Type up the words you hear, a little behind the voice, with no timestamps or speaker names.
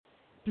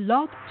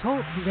Blog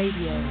Talk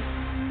Radio.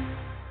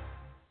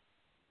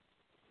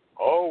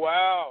 Oh,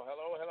 wow.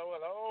 Hello, hello,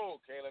 hello.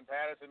 Kaelin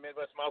Patterson,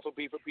 Midwest Muscle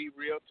P4P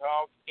Real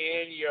Talk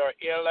in your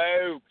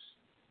earlobes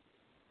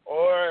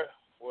or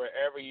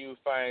wherever you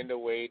find a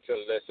way to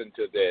listen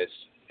to this.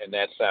 And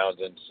that sounds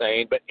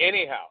insane. But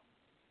anyhow,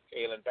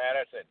 Kaelin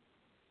Patterson,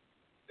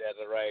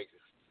 Desiree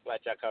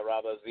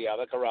Kaelin, the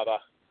other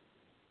Carruthers,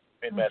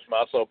 Midwest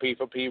Muscle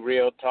P4P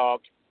Real Talk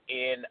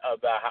in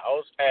the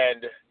house.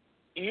 And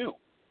you,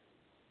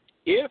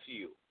 if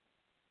you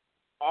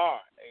are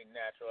a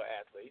natural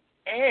athlete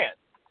and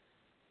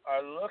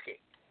are looking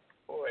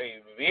for a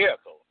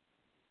vehicle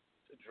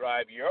to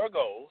drive your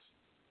goals,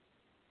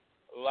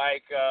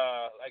 like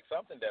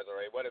something,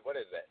 Desiree. What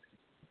is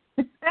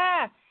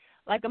that?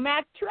 Like a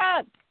Mack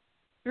truck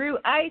through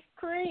ice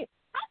cream.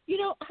 You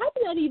know, how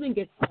did that even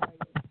get started?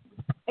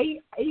 I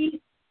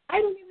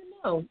don't even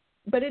know,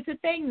 but it's a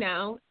thing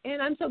now,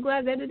 and I'm so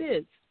glad that it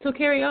is. So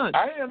carry on.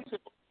 I am too.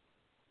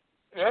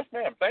 Yes,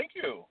 ma'am. Thank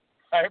you.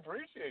 I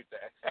appreciate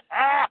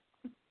that.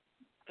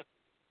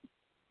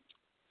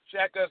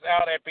 Check us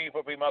out at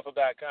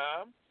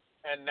p4pmuscle.com.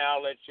 And now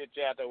let's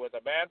chit-chat with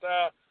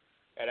Amanda.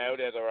 Hello,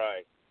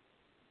 Desiree.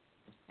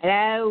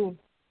 Hello.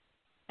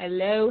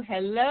 Hello,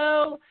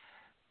 hello.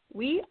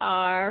 We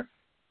are,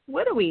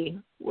 what are we?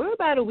 We're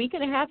about a week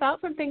and a half out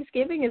from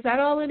Thanksgiving. Is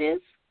that all it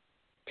is?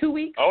 2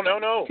 weeks? Oh,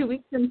 no. 2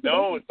 weeks from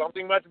No, it's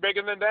something much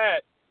bigger than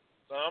that.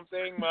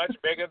 Something much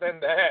bigger than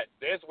that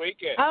this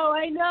weekend. Oh,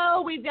 I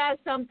know we've got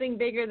something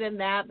bigger than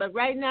that, but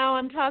right now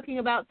I'm talking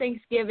about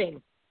Thanksgiving.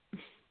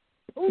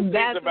 Who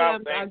That's thinks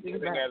about what I'm talking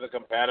Thanksgiving about. as a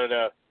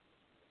competitor?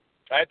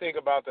 I think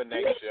about the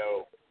next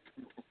show.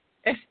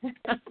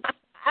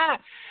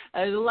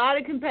 There's a lot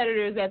of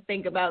competitors that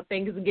think about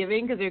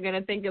Thanksgiving because they're going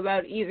to think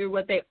about either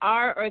what they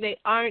are or they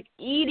aren't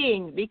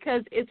eating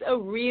because it's a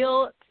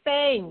real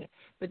thing.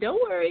 But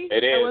don't worry,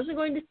 I wasn't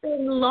going to stay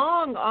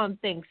long on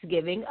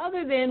Thanksgiving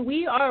other than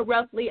we are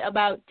roughly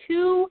about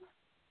 2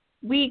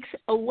 weeks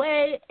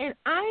away, and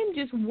I'm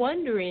just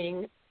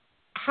wondering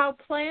how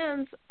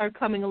plans are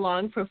coming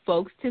along for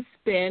folks to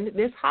spend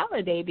this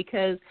holiday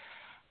because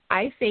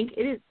I think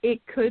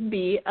it could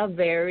be a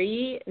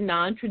very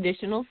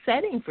non-traditional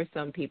setting for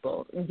some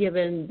people,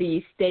 given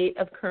the state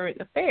of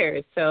current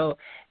affairs. So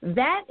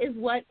that is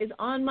what is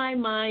on my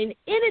mind,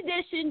 in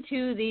addition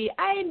to the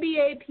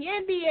INBA,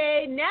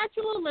 PNBA,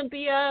 Natural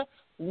Olympia,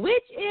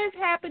 which is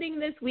happening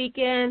this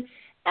weekend.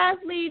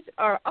 Athletes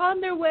are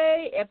on their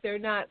way, if they're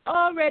not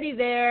already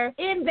there,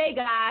 in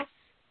Vegas,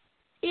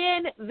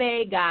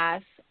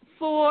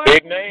 for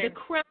the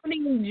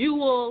crowning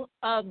jewel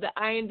of the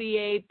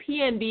INBA,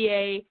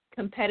 PNBA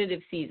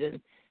competitive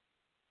season,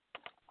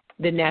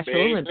 the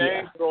Natural Olympia. Big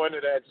names going to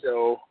that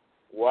show.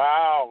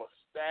 Wow,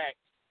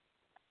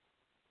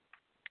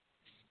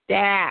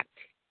 stacked.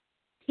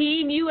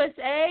 Team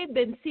USA,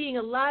 been seeing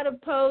a lot of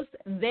posts.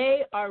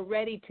 They are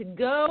ready to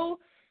go.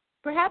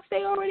 Perhaps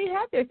they already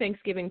have their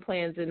Thanksgiving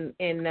plans in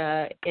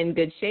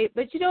good shape,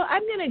 but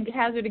I'm going to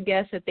hazard a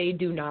guess that they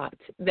do not.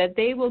 That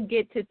they will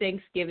get to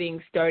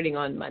Thanksgiving starting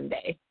on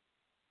Monday.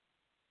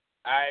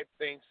 I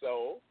think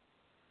so.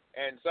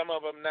 And some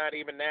of them not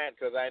even that,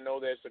 because I know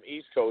there's some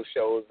East Coast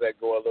shows that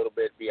go a little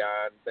bit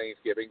beyond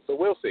Thanksgiving. So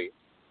we'll see.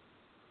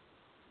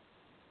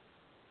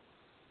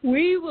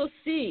 We will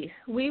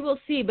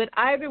see. But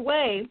either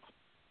way,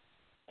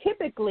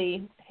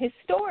 typically,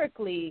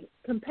 historically,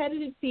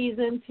 competitive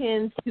season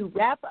tends to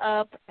wrap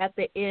up at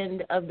the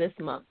end of this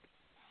month.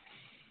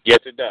 Yes,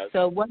 it does.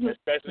 So one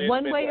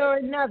way or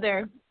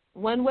another,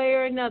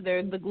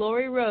 the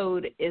Glory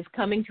Road is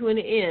coming to an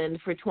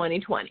end for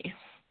 2020.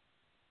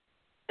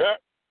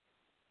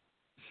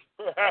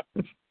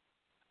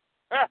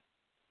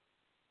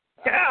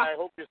 I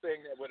hope you're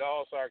saying that with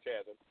all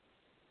sarcasm.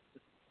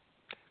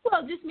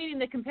 Well, just meaning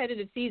the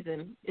competitive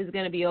season is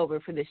going to be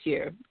over for this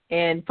year,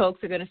 and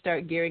folks are going to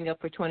start gearing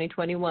up for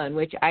 2021,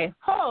 which I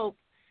hope,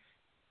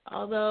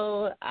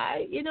 although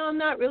I'm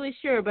not really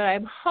sure, but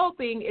I'm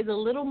hoping is a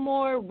little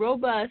more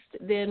robust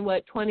than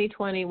what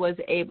 2020 was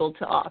able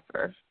to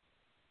offer.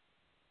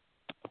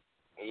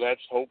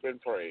 Let's hope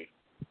and pray.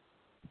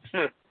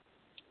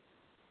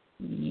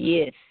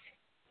 Yes.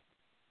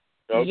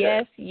 Okay.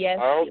 Yes. Yes.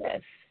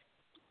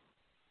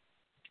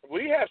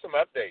 We have some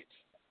updates.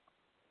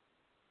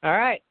 All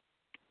right.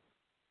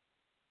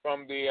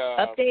 From the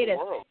update us.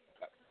 world.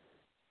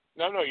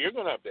 No, you're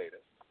going to update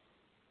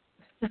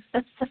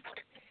us.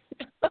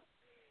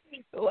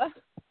 Well,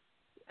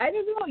 I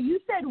don't know. You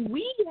said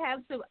we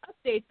have some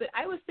updates, but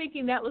I was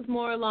thinking that was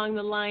more along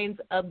the lines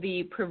of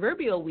the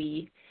proverbial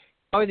we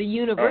or the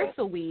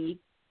universal we,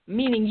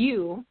 meaning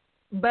you,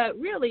 but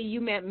really you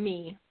meant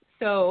me.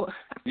 So,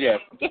 yes,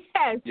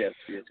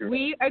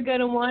 we are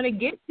going to want to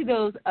get to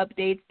those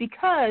updates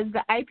because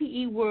the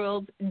IPE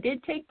Worlds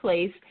did take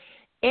place,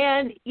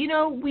 and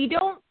we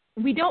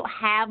don't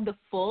have the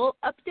full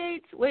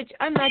updates, which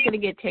I'm not going to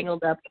get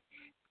tangled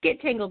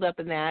up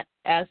in that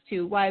as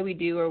to why we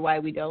do or why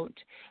we don't.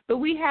 But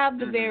we have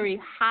the very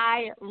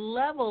high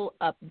level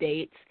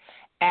updates,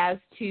 as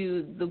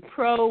to the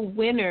pro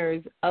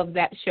winners of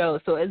that show.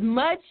 So as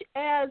much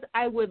as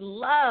I would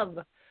love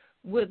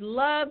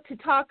to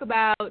talk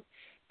about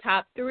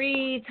top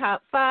 3,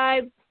 top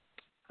 5,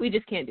 we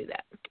just can't do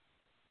that.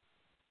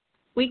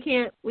 We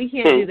can't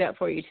do that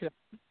for you tonight.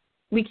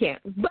 We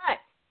can't.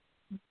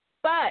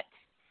 But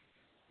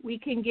we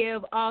can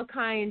give all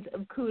kinds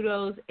of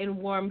kudos and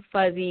warm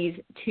fuzzies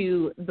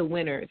to the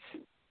winners.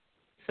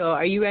 So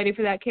are you ready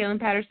for that, Kaelin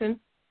Patterson?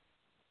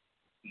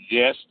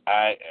 Yes,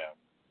 I am.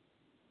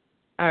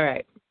 All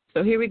right.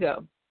 So here we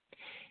go.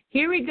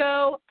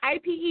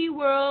 IPE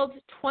World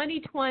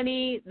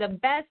 2020, the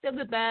best of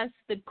the best,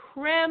 the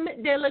creme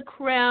de la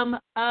creme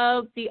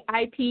of the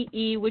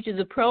IPE, which is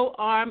a pro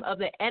arm of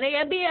the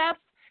NAMBF.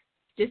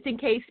 Just in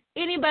case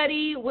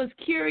anybody was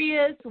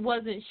curious,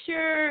 wasn't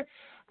sure.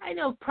 I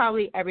know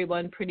probably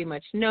everyone pretty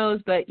much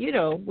knows, but,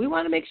 we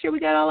want to make sure we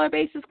got all our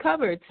bases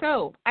covered.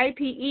 So,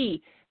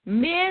 IPE,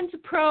 Men's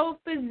Pro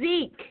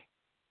Physique.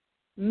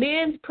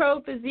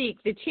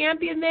 The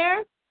champion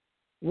there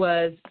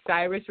was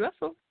Cyrus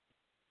Russell.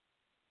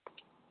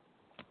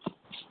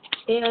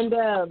 And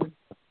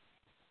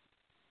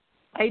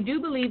I do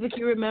believe, if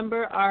you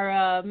remember,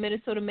 our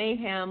Minnesota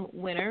Mayhem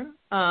winner,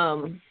 I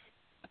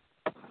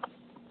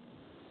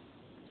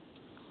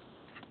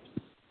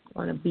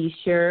want to be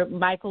sure,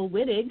 Michael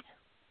Wittig,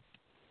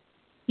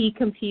 he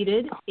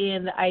competed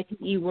in the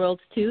IPE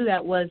Worlds 2.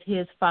 That was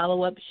his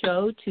follow-up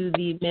show to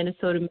the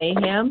Minnesota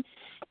Mayhem.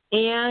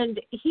 And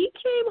he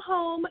came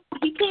home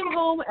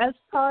as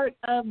part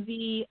of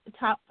the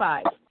top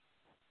 5.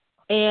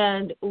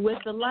 And with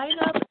the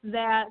lineup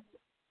that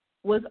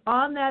was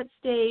on that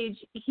stage,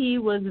 he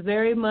was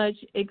very much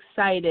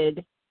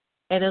excited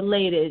and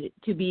elated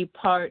to be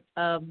part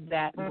of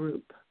that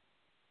group.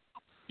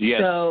 Yes.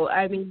 So,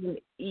 I mean,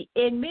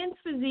 in men's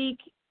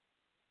physique,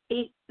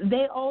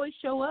 they always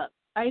show up.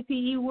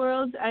 IPE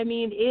Worlds, I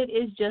mean, it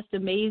is just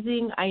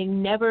amazing. I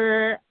am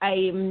never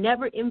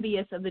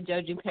envious of the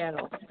judging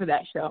panel for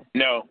that show.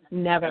 No.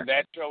 Never. And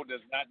that show does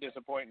not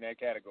disappoint in that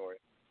category.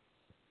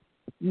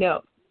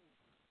 No.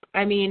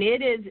 I mean,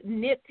 it is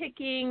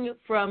nitpicking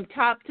from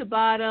top to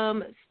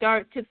bottom,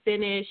 start to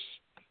finish.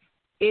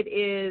 It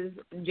is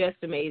just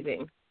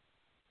amazing.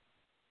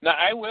 Now,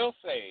 I will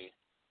say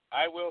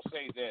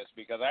this,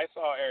 because I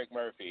saw Eric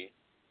Murphy,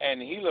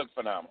 and he looked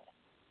phenomenal.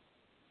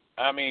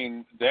 I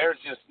mean, there's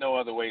just no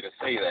other way to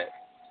say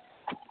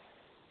that.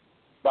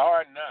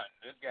 Bar none,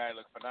 this guy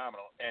looked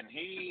phenomenal. And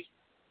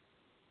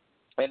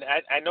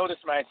I know this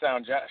might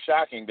sound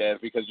shocking, Des,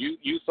 because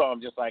you saw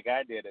him just like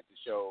I did at the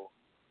show.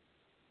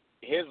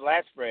 His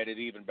lat spread is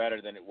even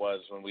better than it was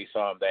when we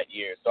saw him that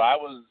year. So I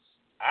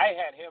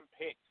had him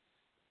picked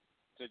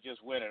to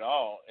just win it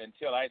all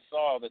until I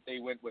saw that they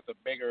went with a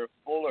bigger,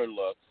 fuller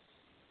look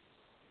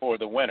for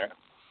the winner.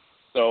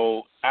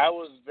 So I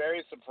was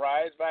very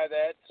surprised by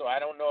that. So I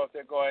don't know if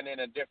they're going in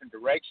a different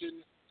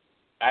direction.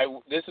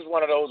 This is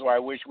one of those where I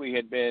wish we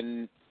had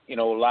been,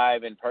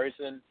 live in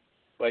person.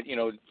 But,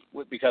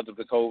 because of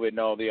the COVID and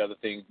all the other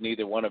things,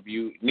 neither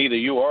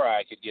you or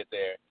I could get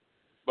there.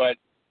 But,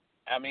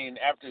 I mean,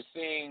 after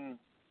seeing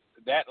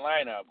that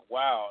lineup,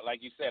 wow,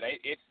 like you said,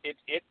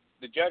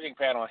 the judging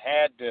panel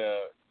had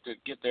to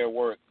get their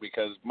work,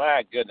 because,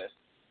 my goodness,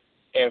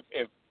 if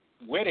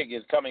Wittig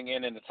is coming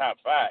in the top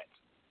 5,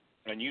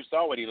 and you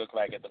saw what he looked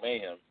like at the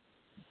Mayhem,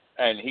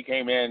 and he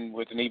came in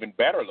with an even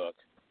better look,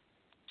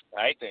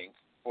 I think,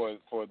 for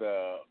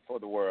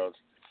the Worlds.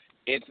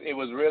 It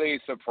was really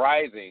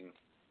surprising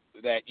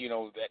that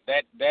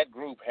that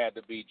group had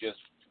to be just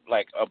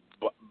like off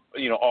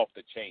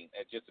the chain.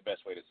 That's just the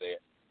best way to say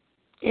it.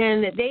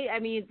 And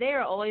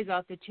they're always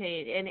off the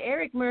chain. And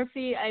Eric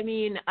Murphy, I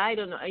mean, I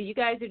don't know. You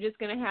guys are just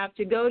going to have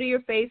to go to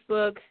your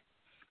Facebook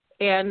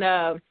and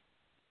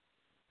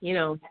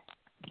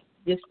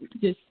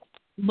just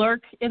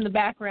lurk in the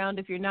background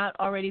if you're not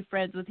already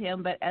friends with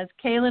him. But as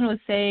Kaelin was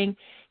saying,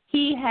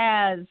 he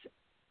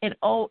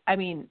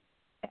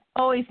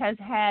always has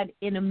had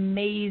an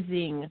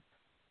amazing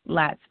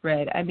lat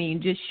spread. I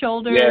mean, just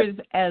shoulders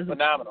as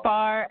phenomenal,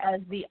 far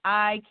as the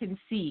eye can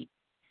see.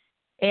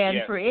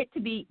 And for it to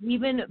be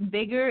even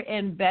bigger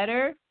and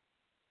better,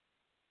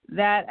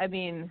 that's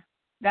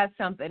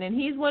something. And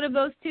he's one of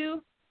those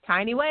two,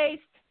 tiny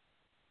waist,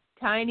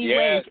 and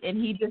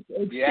he just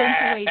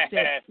accentuates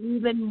it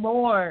even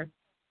more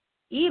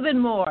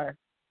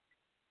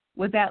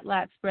with that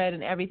lat spread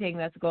and everything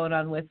that's going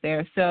on with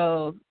there.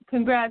 So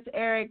congrats,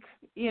 Eric.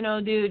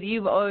 Dude,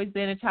 you've always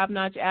been a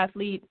top-notch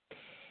athlete,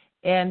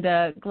 and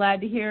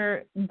glad to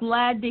hear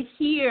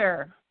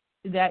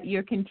that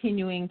you're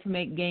continuing to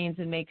make gains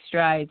and make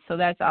strides. So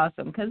that's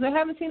awesome, because I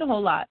haven't seen a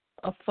whole lot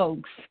of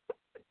folks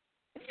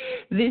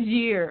this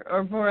year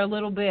or for a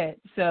little bit.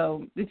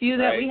 So the few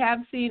that we have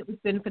seen,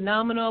 it's been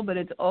phenomenal, but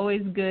it's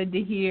always good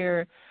to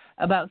hear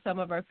about some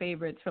of our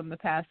favorites from the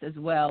past as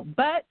well.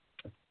 But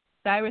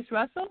Cyrus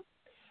Russell,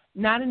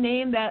 not a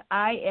name that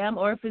I am,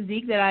 or a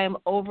physique that I am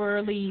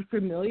overly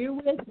familiar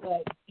with,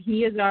 but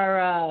he is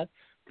our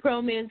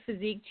pro men's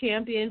physique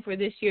champion for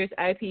this year's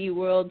IPE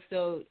World.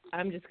 So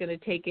I'm just going to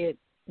take it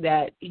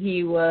that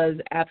he was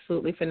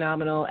absolutely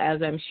phenomenal,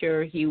 as I'm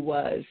sure he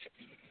was.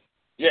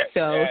 Yes.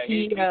 So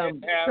he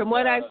from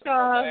what I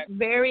saw,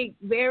 very,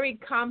 very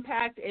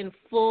compact and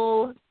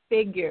full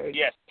figured.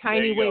 Yes.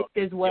 Tiny waist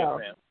as well.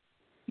 Yes,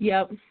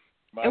 yep.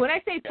 And when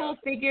I say full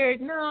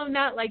figured, no,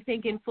 not like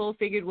thinking full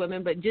figured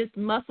women, but just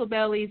muscle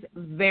bellies,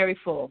 very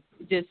full.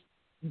 Just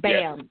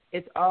bam, yes.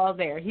 It's all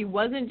there. He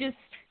wasn't just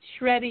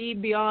shreddy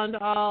beyond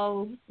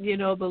all,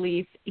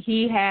 belief.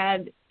 He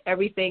had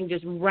everything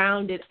just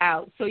rounded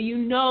out. So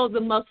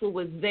the muscle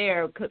was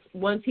there, because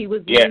once he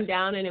was laying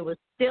down and it was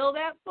still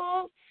that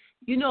full,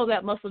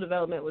 that muscle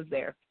development was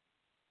there.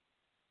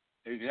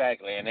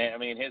 Exactly. And I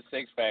mean, his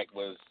six-pack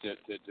was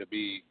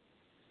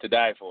to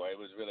die for. It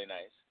was really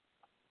nice.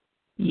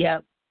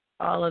 Yep.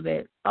 All of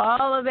it.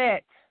 All of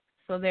it.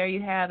 So there you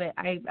have it.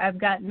 I've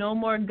got no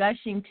more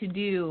gushing to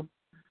do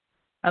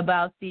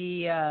about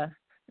the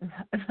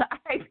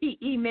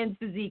IPE men's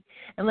physique,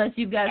 unless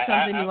you've got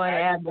something you want to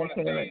add there,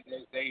 Kaelin.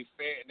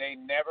 They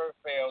never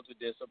fail to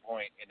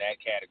disappoint in that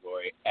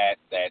category at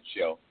that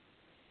show.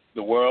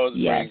 The world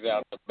brings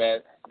out the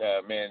best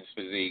men's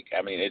physique.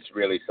 I mean, it's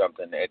really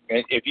something.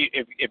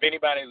 If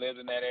anybody lives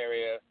in that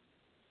area,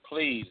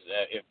 please,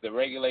 if the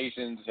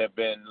regulations have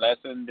been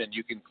lessened and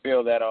you can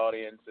fill that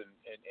audience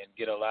and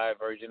get a live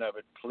version of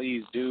it,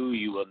 please do.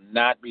 You will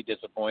not be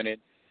disappointed,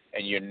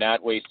 and you're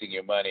not wasting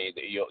your money.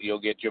 You'll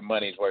get your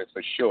money's worth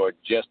for sure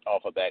just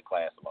off of that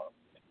class alone.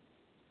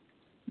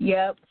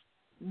 Yep.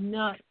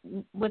 No,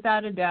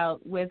 without a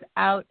doubt.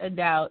 Without a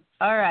doubt.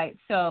 All right.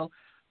 So,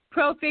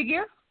 pro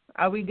figure.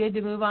 Are we good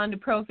to move on to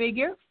pro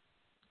figure?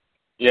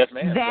 Yes,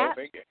 ma'am. That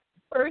pro figure.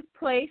 First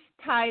place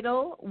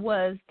title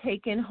was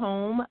taken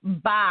home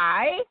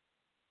by,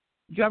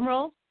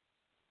 drumroll,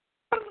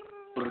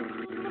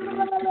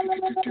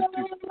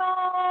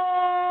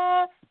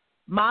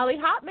 Molly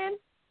Hopman.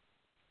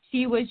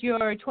 She was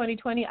your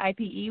 2020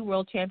 IPE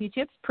World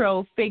Championships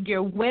Pro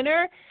Figure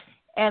winner.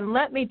 And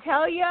let me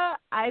tell you,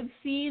 I've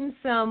seen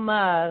some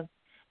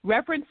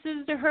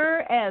references to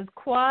her as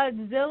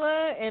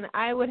Quadzilla, and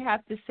I would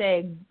have to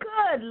say,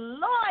 good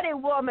Lordy,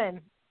 woman.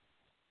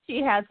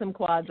 She has some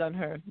quads on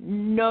her,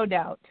 no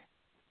doubt.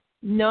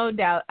 No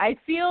doubt. I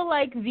feel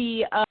like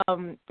the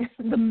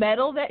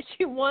medal that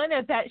she won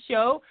at that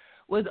show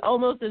was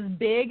almost as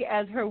big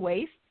as her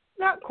waist.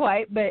 Not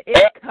quite, but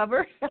it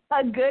covered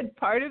a good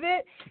part of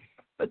it.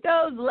 But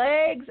those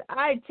legs,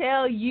 I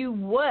tell you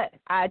what,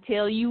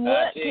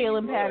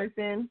 Kaelin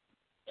Patterson,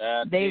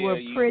 they were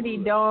pretty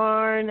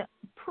darn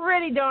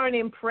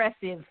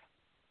impressive.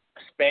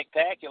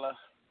 Spectacular.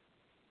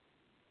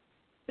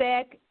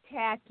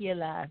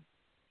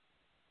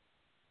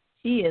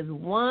 She is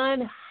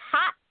one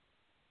hot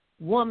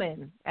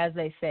woman, as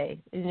they say.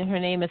 And her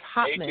name is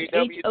Hotman.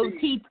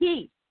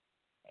 H-O-T-T.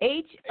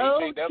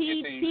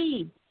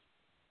 H-O-T-T.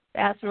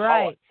 That's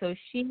right. So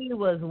she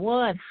was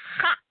one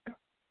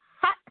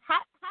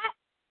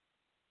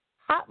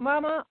hot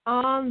mama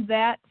on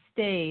that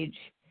stage.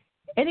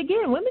 And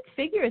again, women's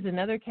figure is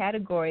another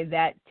category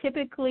that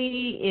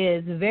typically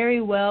is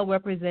very well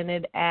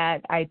represented at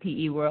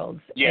IPE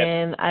Worlds. Yes.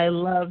 And I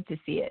love to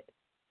see it.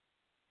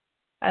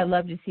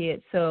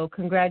 So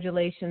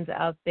congratulations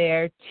out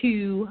there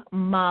to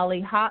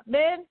Molly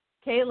Hopman.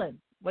 Kaelin,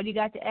 what do you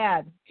got to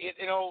add?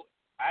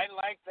 I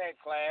like that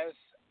class.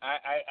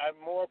 I'm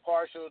more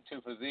partial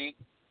to physique,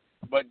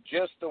 but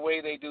just the way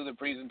they do the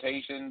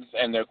presentations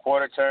and their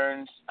quarter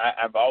turns,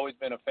 I've always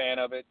been a fan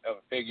of it, of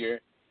a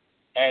figure.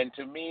 And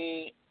to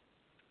me,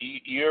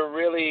 you're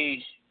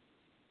really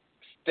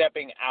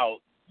stepping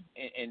out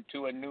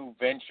into a new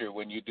venture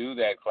when you do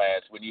that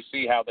class, when you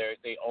see how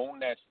they own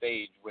that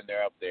stage when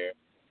they're up there.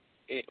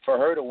 For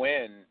her to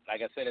win,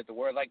 like I said at the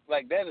word,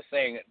 like Des is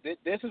saying,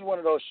 this is one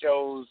of those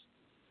shows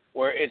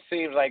where it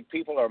seems like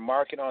people are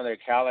marking on their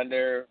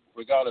calendar,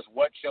 regardless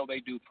what show they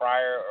do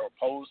prior or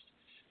post.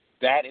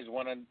 That is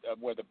one of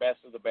where the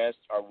best of the best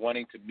are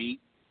wanting to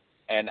meet.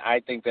 And I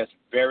think that's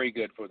very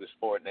good for the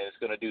sport, and it's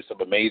going to do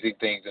some amazing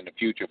things in the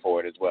future for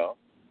it as well.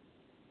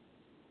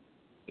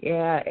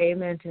 Yeah,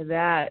 amen to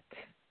that.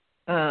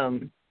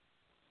 And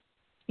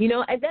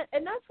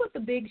that's what the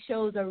big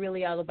shows are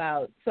really all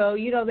about. So,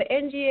 the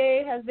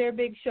NGA has their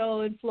big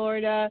show in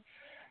Florida.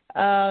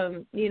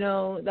 The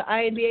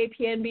INBA,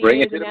 PNBA,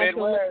 Bring it to the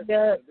Midwest.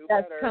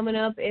 That's coming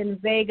up in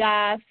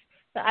Vegas.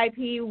 The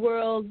IPE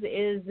Worlds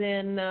is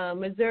in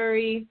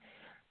Missouri.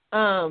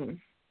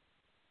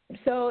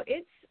 So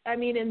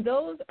and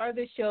those are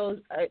the shows,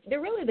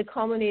 they're really the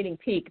culminating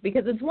peak,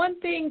 because it's one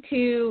thing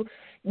to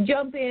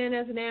jump in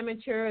as an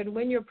amateur and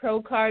win your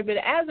pro card, but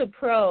as a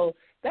pro,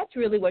 that's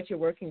really what you're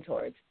working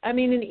towards. And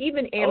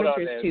even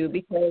amateurs too,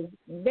 because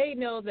they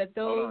know that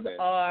those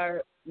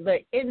are the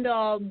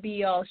end-all,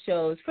 be-all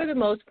shows for the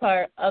most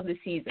part of the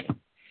season.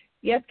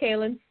 Yes,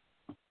 Kaelin?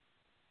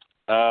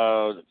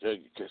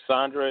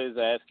 Cassandra is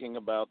asking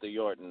about the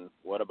Yorton.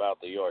 What about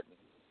the Yorton?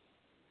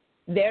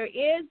 There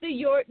is the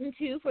Yorton,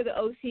 too, for the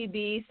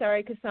OCB.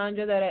 Sorry,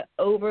 Cassandra, that I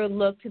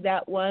overlooked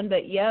that one.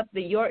 But, yep,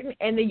 the Yorton.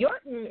 And the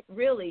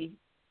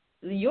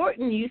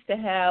Yorton used to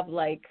have,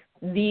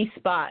 the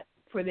spot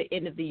for the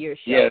end of the year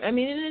show. Yes. I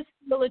mean, it is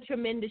still a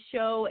tremendous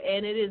show,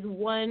 and it is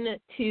one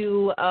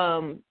to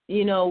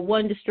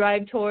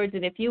strive towards.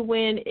 And if you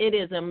win, it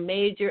is a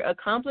major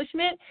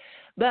accomplishment.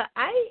 But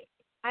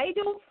I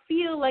don't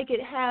feel like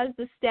it has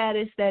the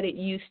status that it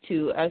used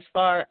to as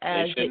far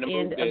as the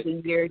end of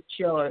the year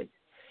show.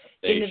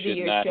 They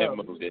should not have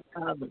moved it.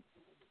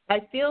 I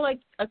feel like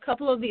a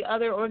couple of the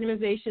other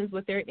organizations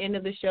with their end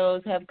of the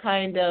shows have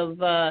kind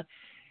of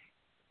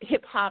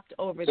hip-hopped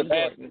over the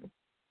Jordan.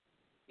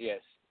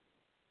 Yes.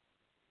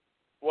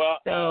 Well,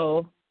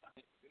 so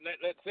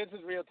since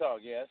it's real talk,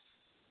 yes?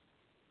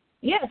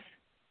 Yes.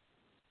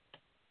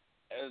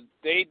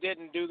 They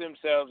didn't do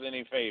themselves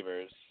any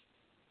favors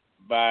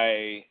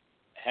by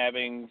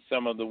having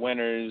some of the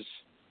winners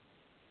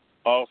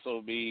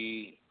also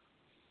be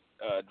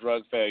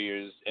drug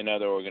failures in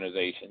other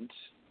organizations.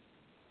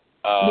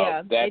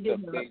 That's a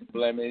big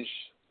blemish,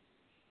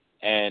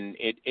 and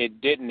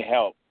it didn't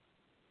help.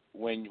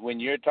 When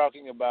you're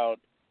talking about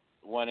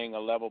wanting a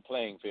level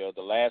playing field,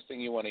 the last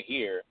thing you want to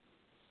hear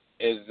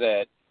is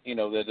that,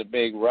 there's a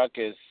big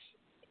ruckus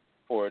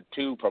for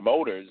two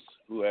promoters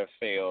who have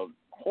failed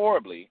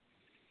horribly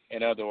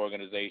in other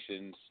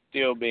organizations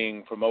still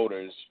being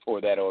promoters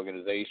for that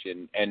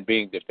organization and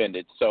being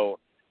defended. So,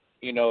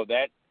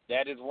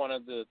 that is one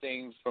of the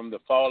things from the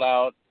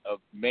fallout of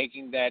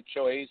making that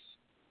choice.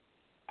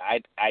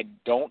 I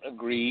don't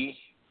agree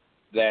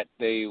that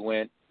they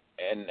went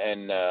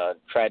and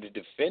tried to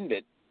defend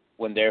it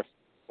when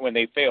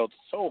they failed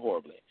so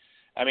horribly.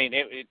 I mean,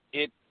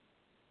 Des,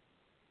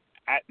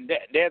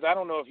 I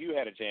don't know if you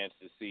had a chance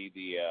to see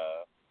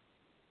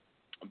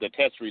the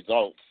test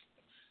results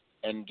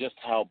and just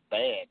how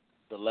bad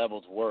the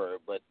levels were,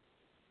 but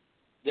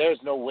there's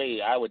no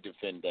way I would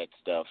defend that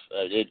stuff.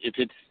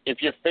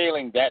 If you're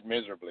failing that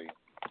miserably,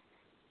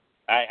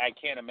 I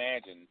can't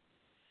imagine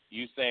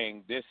you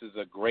saying this is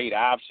a great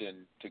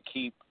option to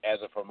keep as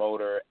a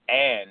promoter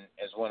and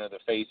as one of the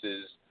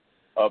faces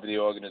of the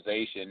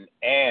organization,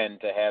 and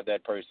to have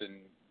that person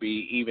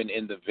be even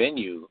in the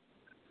venue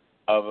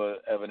of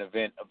an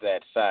event of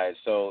that size.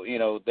 So,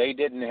 they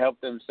didn't help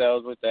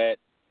themselves with that.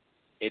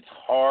 It's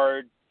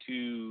hard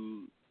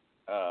to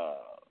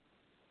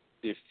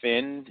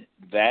defend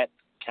that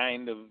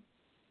kind of,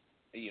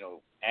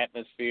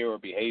 atmosphere or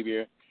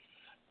behavior.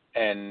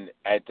 And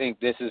I think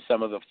this is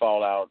some of the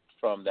fallout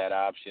from that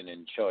option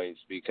and choice,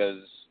 because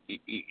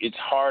it's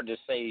hard to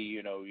say,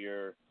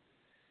 you're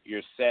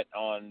set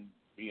on,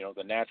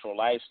 the natural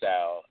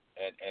lifestyle,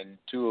 and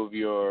two of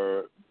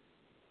your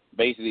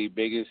basically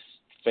biggest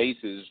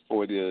faces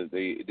for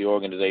the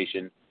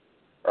organization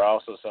are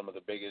also some of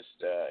the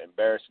biggest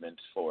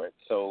embarrassments for it.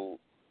 So,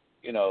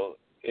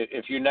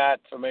 if you're not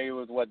familiar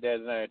with what Des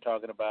and I are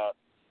talking about,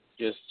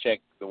 just check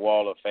the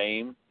Wall of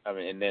Fame.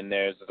 And then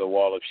there's the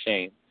Wall of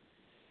Shame,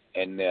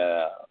 and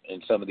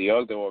in some of the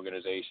other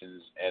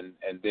organizations,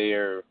 and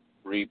their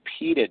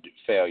repeated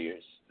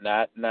failures,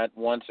 not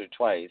once or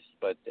twice,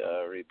 but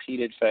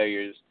repeated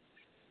failures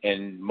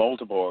in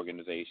multiple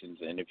organizations.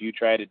 And if you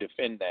try to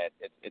defend that,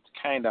 it's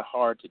kind of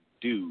hard to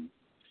do,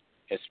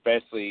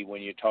 especially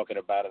when you're talking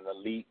about an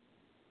elite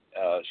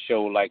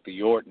show like the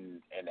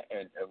Yorton,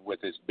 and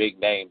with this big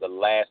name. The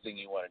last thing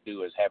you want to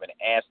do is have an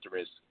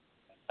asterisk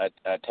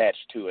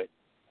attached to it.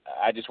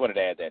 I just wanted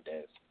to add that,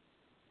 Des.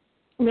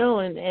 No,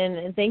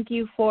 and thank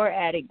you for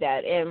adding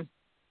that. And,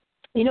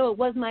 it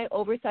was my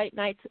oversight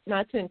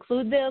not to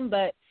include them,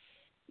 but,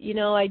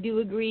 I do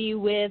agree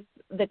with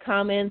the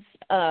comments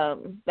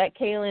that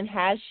Kaelin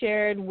has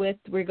shared with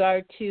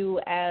regard to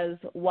as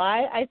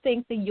why I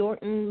think the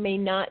Yorton may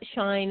not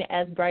shine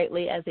as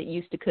brightly as it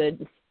used to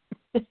could.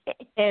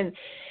 and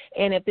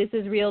if this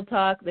is real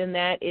talk, then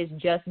that is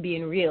just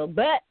being real.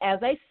 But as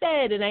I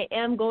said, and I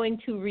am going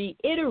to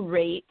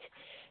reiterate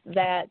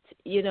that,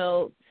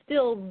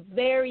 still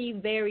very,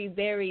 very,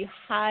 very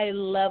high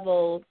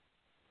level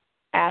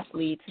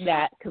athletes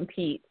that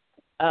compete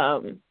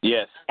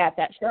yes, at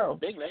that show.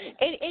 Big name.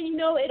 And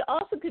it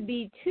also could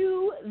be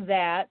too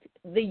that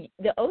the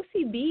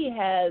OCB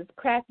has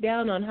cracked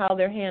down on how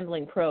they're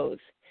handling pros,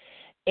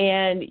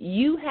 and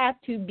you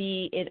have to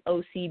be an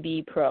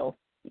OCB pro.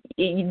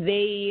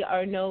 They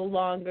are no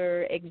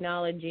longer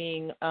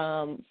acknowledging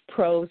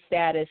pro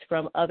status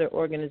from other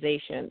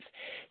organizations.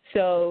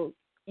 So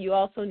you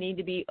also need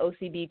to be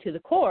OCB to the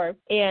core,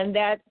 and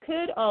that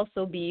could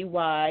also be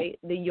why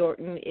the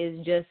Yorton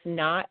is just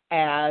not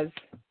as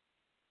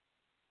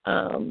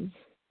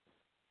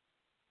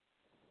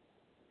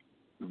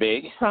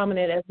big,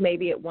 prominent as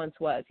maybe it once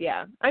was.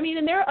 Yeah,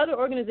 and there are other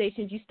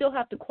organizations you still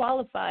have to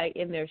qualify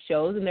in their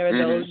shows, and there are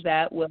those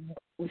that will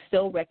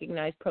still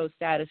recognize pro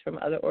status from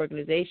other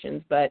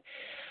organizations. But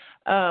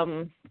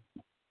I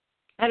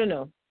don't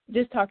know.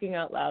 Just talking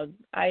out loud,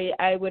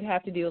 I would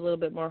have to do a little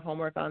bit more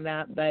homework on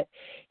that. But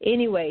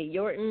anyway,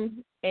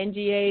 Yorton,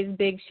 NGA's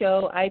big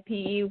show,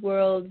 IPE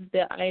Worlds,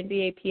 the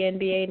INBA,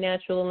 PNBA,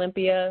 Natural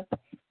Olympia,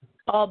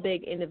 all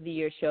big end of the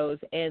year shows,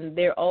 and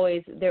they're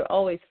always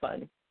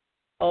fun.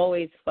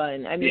 Always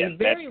fun.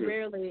 Very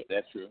rarely.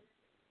 That's true.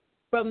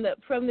 from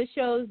the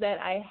shows that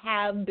I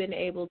have been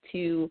able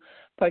to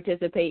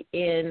participate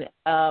in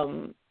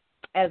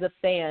as a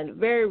fan,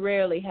 very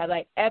rarely have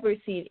I ever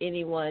seen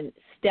anyone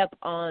step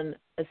on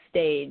a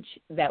stage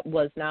that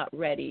was not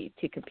ready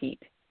to compete.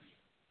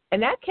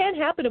 And that can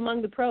happen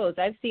among the pros.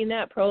 I've seen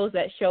that, pros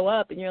that show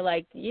up and you're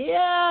like,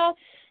 yeah,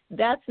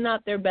 that's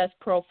not their best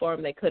pro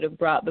form they could have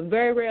brought. But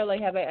very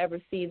rarely have I ever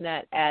seen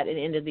that at an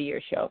end of the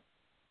year show.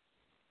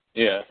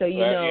 Yeah. So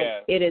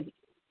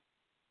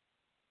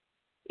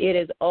it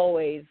is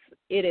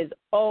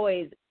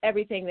always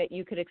everything that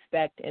you could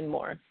expect and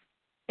more.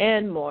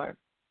 And more.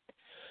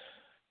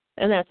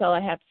 And that's all I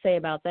have to say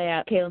about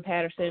that, Kaelin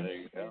Patterson. There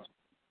you go.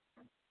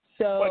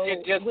 So, but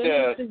just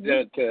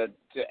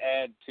to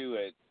add to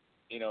it,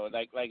 you know,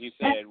 like you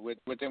said,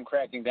 with them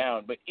cracking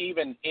down, but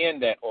even in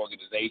that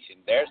organization,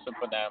 there's some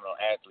phenomenal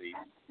athletes,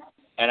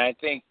 and I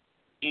think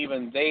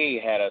even they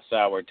had a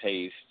sour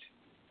taste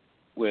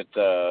with,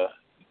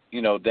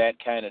 that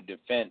kind of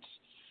defense,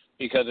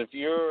 because if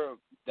you're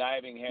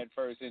diving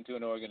headfirst into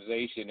an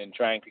organization and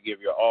trying to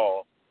give your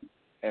all,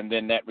 and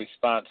then that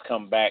response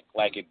come back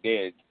like it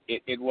did,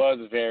 it was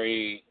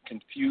very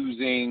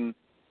confusing.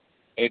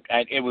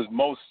 It was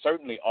most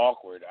certainly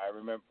awkward. I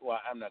remember. Well,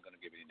 I'm not going to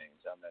give any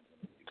names.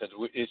 Because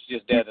it's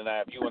just Des and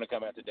I. If you want to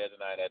come after Des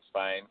and I, that's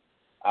fine.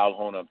 I'll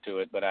hone up to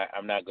it. But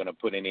I'm not going to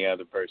put any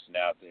other person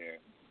out there.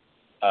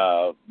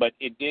 But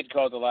it did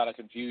cause a lot of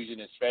confusion,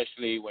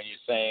 especially when you're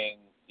saying,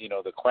 you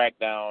know, the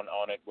crackdown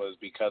on it was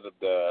because of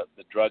the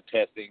drug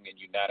testing and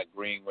you're not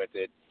agreeing with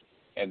it.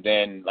 And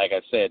then, like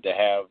I said, to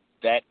have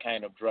that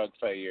kind of drug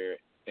failure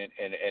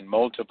in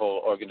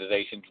multiple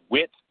organizations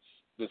with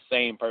the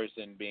same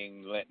person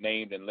being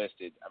named and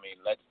listed. I mean,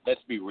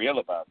 let's be real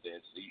about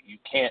this. You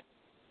can't.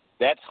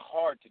 That's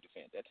hard to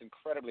defend. That's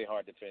incredibly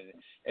hard to defend,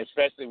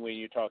 especially when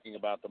you're talking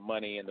about the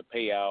money and the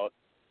payout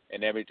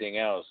and everything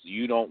else.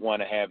 You don't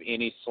want to have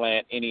any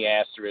slant, any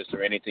asterisk,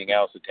 or anything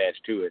else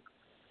attached to it.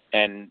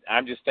 And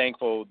I'm just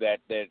thankful that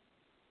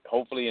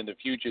hopefully in the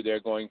future they're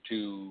going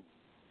to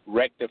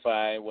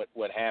rectify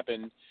what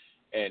happened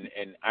and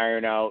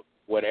iron out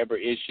whatever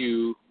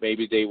issue.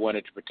 Maybe they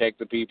wanted to protect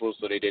the people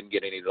so they didn't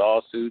get any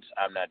lawsuits.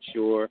 I'm not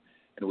sure,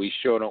 and we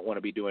sure don't want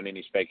to be doing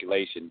any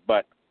speculation.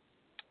 But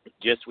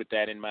just with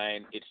that in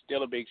mind, it's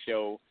still a big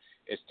show.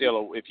 It's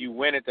still if you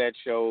win at that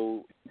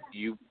show,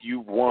 you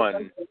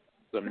won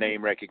some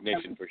name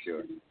recognition for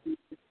sure.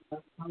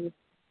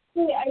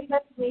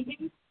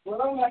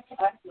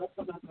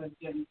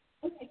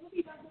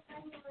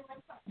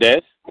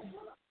 Des?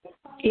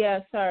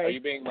 Yeah, sorry. Are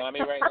you being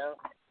mommy right now?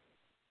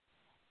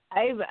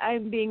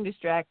 I'm being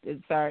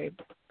distracted. Sorry.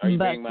 Are you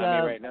being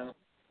mommy right now?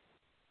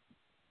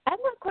 I'm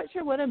not quite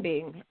sure what I'm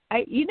being.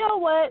 You know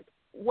what?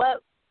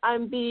 What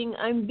I'm being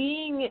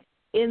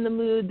in the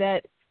mood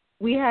that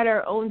we had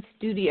our own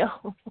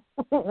studio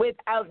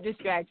without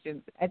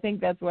distractions. I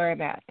think that's where I'm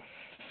at.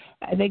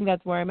 Right in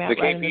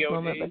this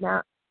moment.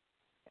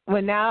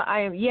 But now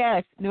I am,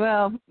 yes,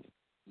 well,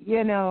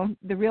 you know,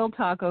 the Real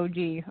Talk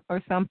OG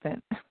or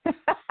something.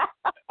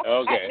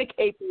 Okay.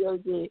 The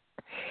KPOG.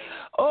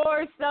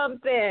 Or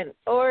something.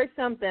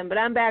 But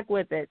I'm back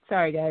with it.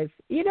 Sorry, guys.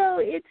 You know,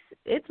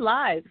 it's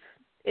live.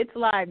 It's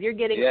live. You're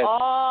getting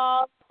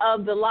all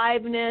of the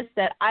liveness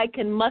that I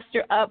can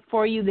muster up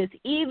for you this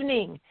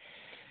evening.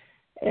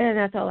 And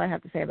that's all I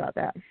have to say about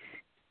that.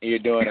 You're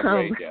doing a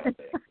great job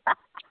there.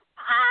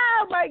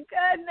 Oh, my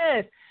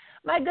goodness.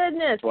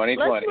 2020.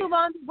 Let's move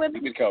on to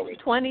women's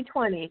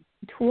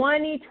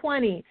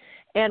 2020.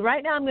 And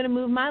right now I'm going to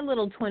move my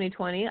little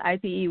 2020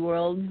 IPE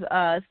World's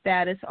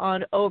status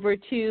on over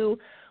to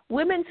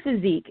women's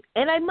physique.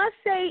 And I must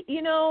say,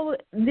 you know,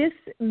 this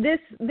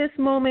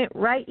moment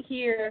right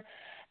here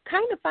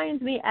kind of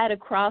finds me at a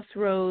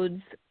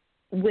crossroads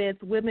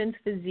with women's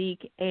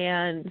physique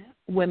and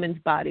women's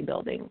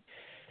bodybuilding.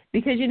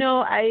 Because, you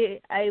know,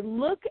 I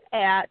look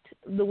at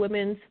the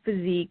women's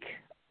physique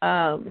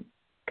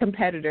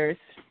competitors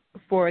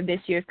for this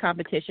year's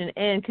competition,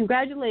 and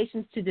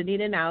congratulations to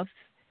Danita Naus,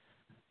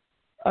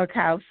 or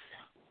Kaus.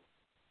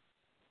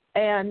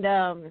 And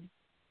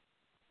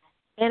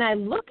I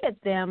look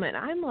at them, and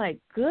I'm like,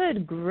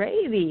 good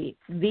gravy.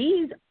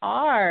 These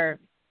are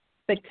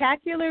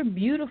spectacular,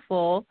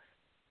 beautiful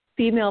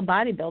female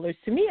bodybuilders.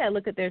 To me, I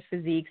look at their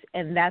physiques,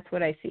 and that's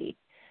what I see.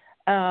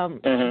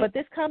 But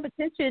this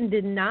competition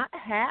did not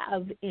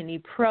have any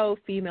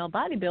pro-female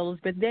bodybuilders,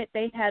 but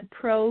they had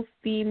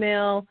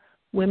pro-female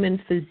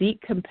women's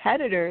physique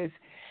competitors.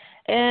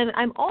 And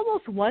I'm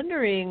almost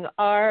wondering,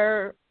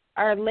 are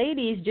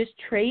ladies just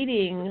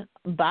trading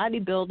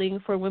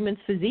bodybuilding for women's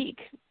physique?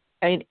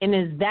 And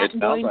is that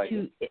going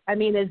to – I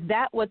mean, is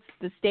that what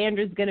the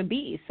standard's going to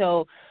be?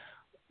 So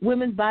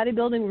women's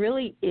bodybuilding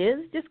really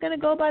is just going to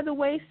go by the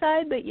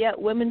wayside, but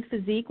yet women's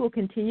physique will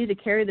continue to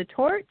carry the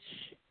torch?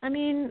 I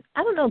mean,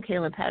 I don't know,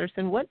 Kaelin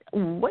Patterson. What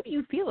do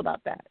you feel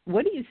about that?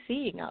 What are you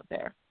seeing out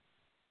there?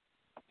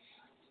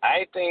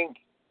 I think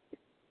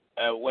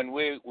when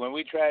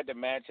we tried to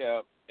match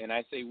up, and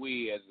I say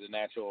we as the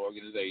natural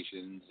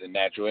organizations and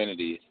natural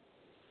entities,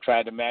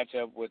 tried to match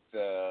up with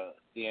the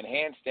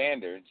enhanced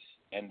standards,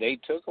 and they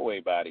took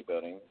away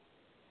bodybuilding,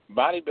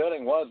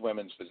 bodybuilding was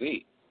women's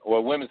physique,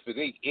 or women's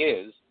physique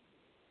is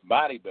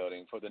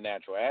bodybuilding for the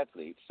natural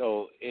athlete.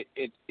 So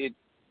it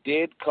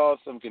did cause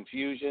some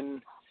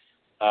confusion.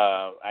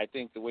 I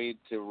think the way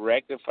to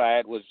rectify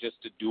it was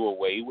just to do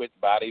away with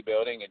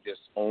bodybuilding and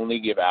just only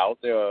give out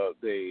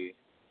the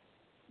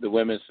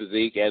women's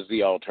physique as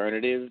the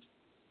alternative.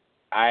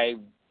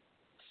 I'm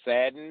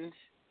saddened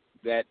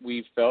that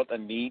we felt a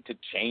need to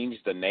change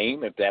the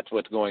name if that's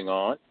what's going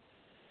on,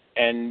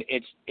 and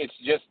it's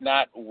just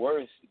not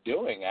worth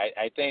doing.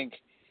 I think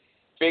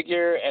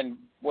figure and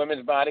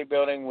women's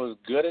bodybuilding was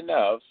good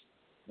enough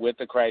with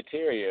the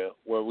criteria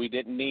where we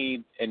didn't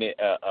need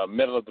a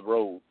middle of the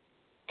road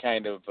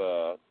kind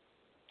of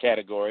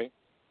category,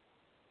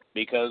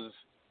 because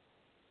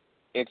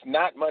it's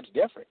not much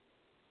different.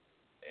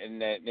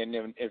 And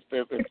if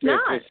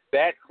it's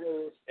that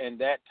close and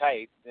that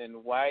tight,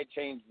 then why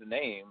change the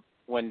name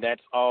when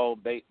that's all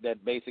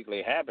that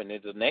basically happened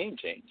is a name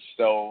change?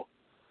 So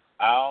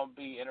I'll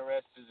be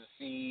interested to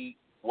see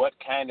what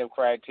kind of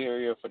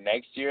criteria for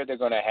next year they're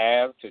going to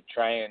have to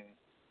try and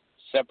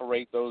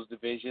separate those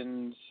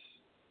divisions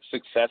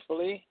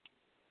successfully.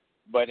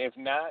 But if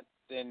not,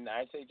 then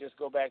I say just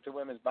go back to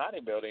women's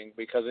bodybuilding,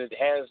 because it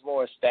has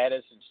more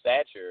status and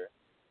stature,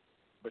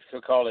 but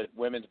to call it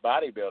women's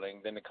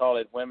bodybuilding than to call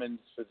it women's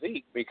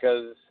physique,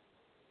 because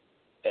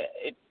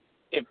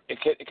if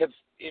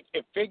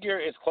figure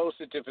is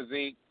closer to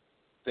physique,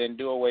 then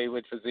do away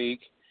with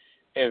physique.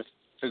 If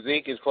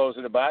physique is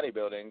closer to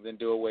bodybuilding, then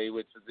do away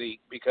with physique,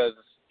 because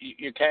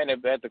you're kind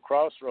of at the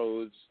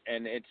crossroads,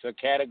 and it's a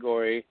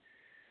category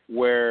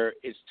where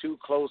it's too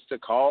close to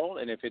call,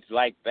 and if it's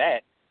like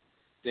that,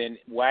 then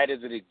why does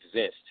it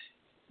exist?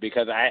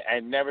 Because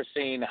I've never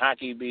seen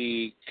hockey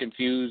be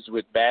confused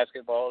with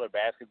basketball, or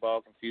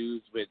basketball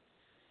confused with,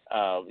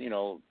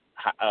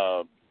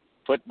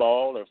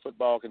 football, or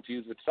football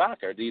confused with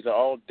soccer. These are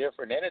all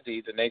different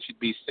entities, and they should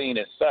be seen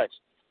as such.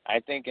 I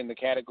think in the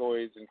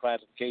categories and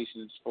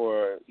classifications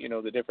for,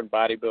 the different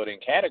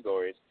bodybuilding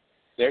categories,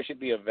 there should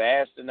be a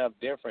vast enough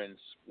difference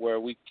where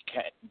we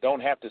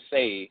don't have to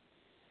say,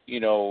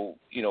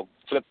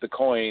 flip the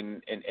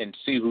coin and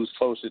see who's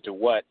closer to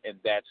what, and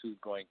that's who's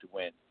going to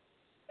win.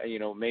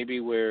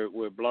 Maybe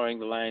we're blurring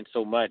the line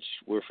so much,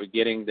 we're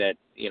forgetting that,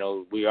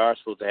 we are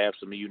supposed to have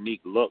some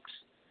unique looks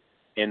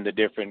in the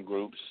different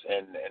groups,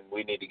 and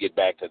we need to get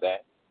back to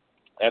that.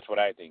 That's what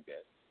I think, Des.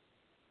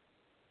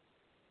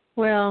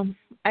 Well,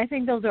 I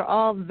think those are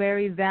all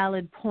very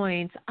valid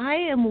points. I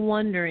am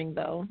wondering,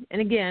 though, and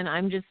again,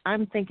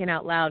 I'm thinking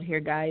out loud here,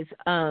 guys.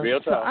 Real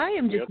talk. So I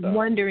am just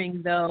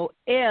wondering, though,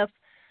 if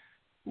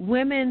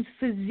women's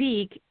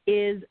physique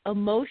is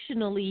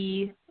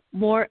emotionally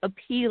more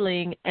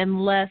appealing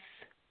and less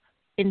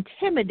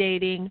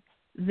intimidating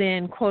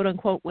than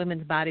quote-unquote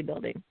women's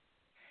bodybuilding.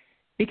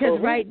 Because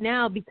right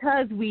now,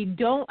 because we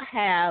don't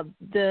have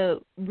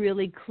the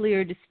really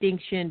clear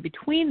distinction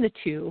between the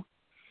two,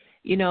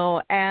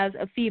 as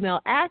a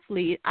female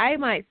athlete, I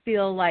might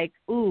feel like,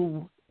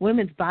 ooh,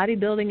 women's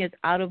bodybuilding is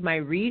out of my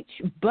reach,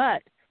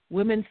 but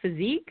women's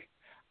physique,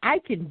 I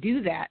can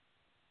do that.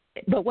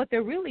 But what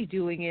they're really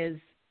doing is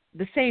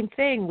the same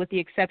thing, with the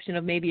exception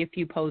of maybe a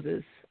few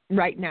poses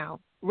right now,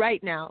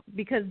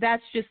 because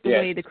that's just the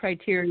way the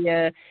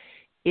criteria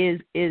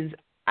is,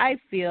 I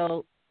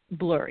feel,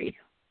 blurry.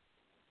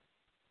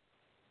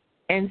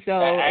 And so,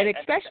 and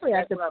especially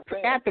at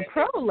the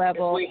pro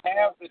level, if we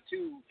have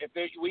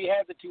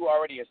the two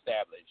already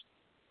established,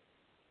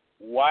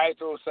 why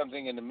throw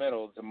something in the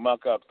middle to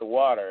muck up the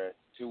water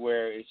to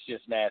where it's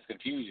just mass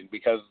confusion?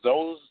 Because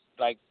those,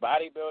 like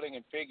bodybuilding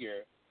and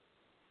figure,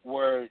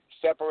 were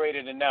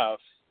separated enough,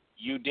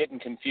 you didn't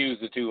confuse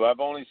the two. I've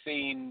only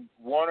seen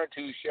one or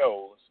two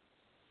shows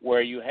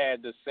where you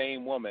had the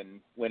same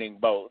woman winning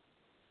both.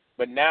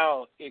 But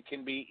now it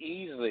can be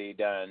easily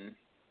done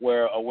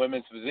where a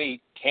women's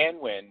physique can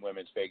win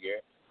women's figure,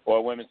 or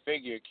a women's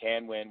figure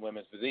can win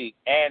women's physique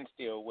and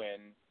still win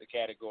the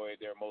category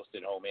they're most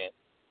at home in.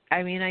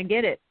 I mean, I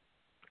get it.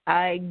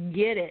 I'm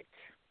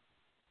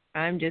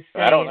just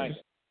saying. I don't like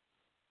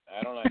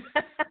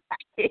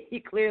it.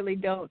 You clearly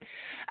don't.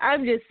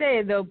 I'm just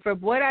saying, though, from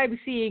what I'm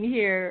seeing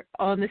here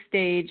on the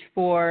stage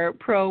for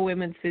pro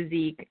women's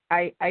physique,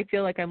 I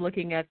feel like I'm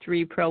looking at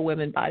 3 pro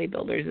women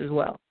bodybuilders as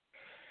well.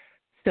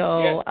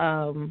 So,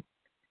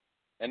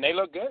 and they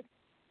look good.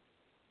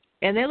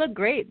 And they look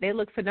great. They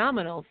look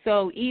phenomenal.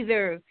 So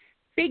either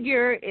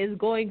figure is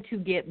going to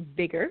get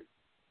bigger,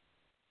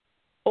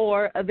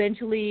 or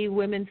eventually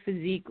women's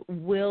physique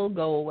will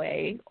go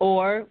away,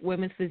 or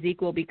women's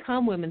physique will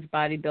become women's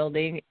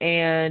bodybuilding,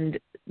 and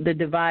the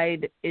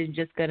divide is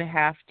just going to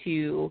have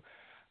to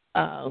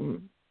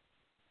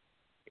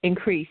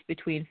increase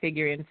between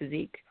figure and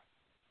physique.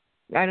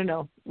 I don't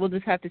know. We'll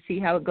just have to see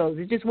how it goes.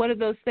 It's just one of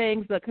those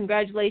things, but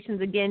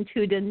congratulations again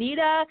to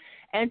Danita,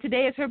 and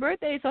today is her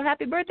birthday, so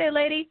happy birthday,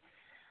 lady.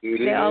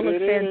 They all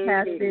look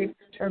fantastic,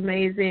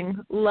 amazing.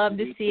 Love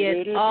to see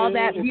it. All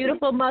that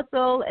beautiful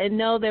muscle, and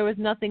no, there was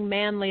nothing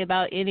manly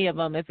about any of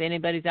them. If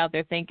anybody's out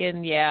there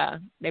thinking, yeah,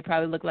 they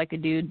probably look like a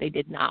dude, they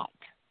did not.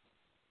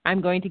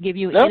 I'm going to give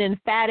you an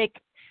emphatic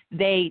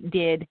they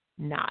did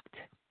not.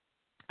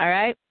 All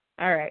right?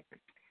 All right.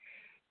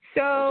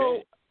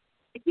 So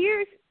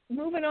here's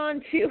moving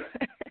on to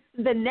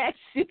the next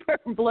super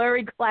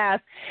blurry class,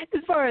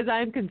 as far as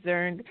I'm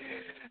concerned.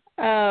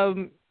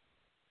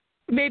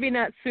 Maybe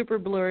not super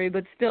blurry,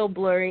 but still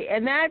blurry.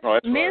 And that's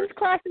men's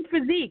classic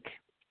physique.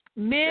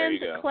 Men's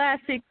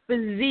classic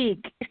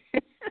physique.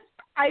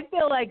 I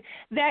feel like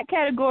that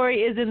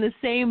category is in the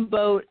same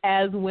boat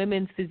as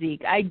women's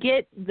physique. I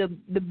get the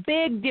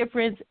big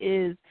difference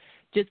is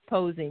just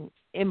posing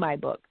in my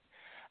book.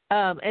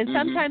 And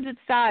sometimes it's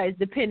size,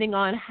 depending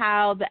on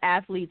how the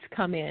athletes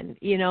come in,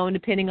 and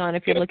depending on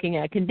if you're looking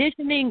at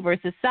conditioning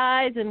versus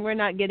size, and we're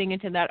not getting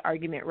into that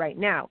argument right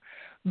now.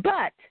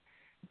 But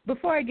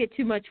before I get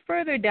too much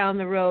further down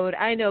the road,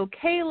 I know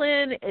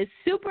Kaelin is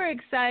super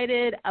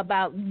excited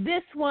about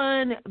this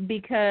one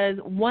because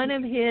one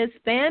of his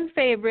fan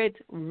favorites,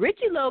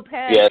 Richie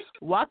Lopez,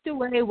 walked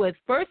away with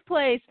first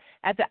place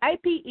at the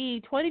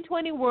IPE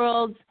 2020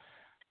 Worlds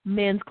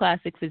Men's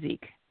Classic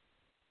Physique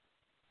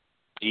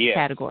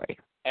category.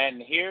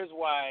 And here's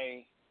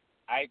why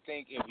I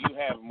think if you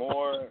have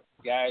more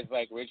guys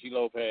like Richie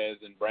Lopez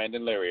and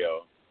Brandon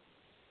Lirio,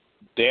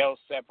 they'll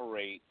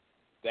separate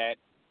that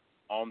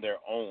on their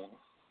own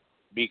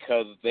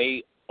because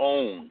they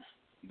own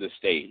the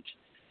stage.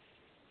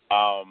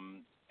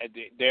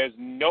 There's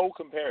no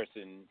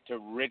comparison to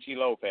Richie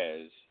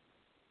Lopez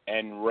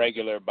and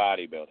regular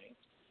bodybuilding.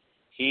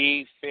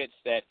 He fits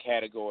that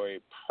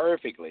category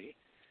perfectly.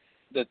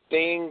 The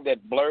thing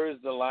that blurs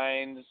the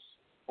lines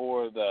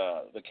for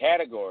the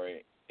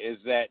category is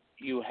that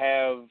you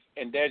have,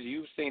 and Des,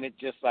 you've seen it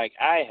just like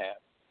I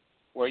have,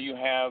 where you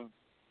have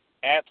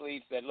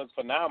athletes that look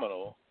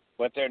phenomenal,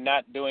 but they're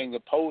not doing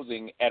the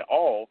posing at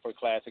all for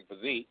classic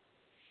physique,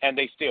 and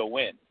they still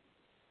win.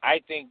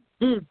 I think,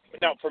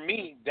 now for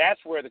me, that's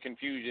where the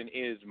confusion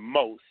is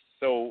most.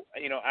 So,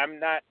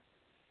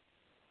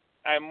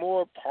 I'm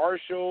more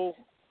partial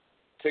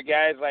to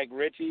guys like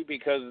Richie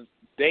because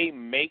they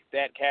make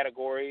that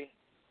category,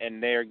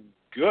 and they're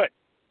good.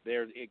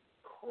 They're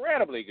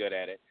incredibly good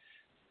at it.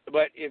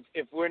 But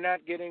if we're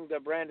not getting the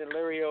Brandon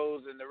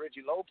Lirios and the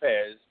Richie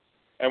Lopez,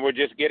 and we're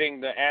just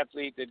getting the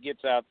athlete that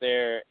gets out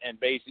there and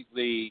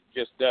basically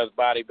just does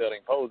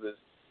bodybuilding poses,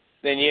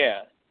 then,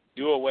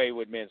 do away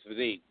with men's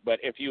physique. But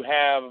if you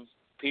have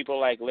people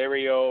like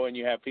Lirio and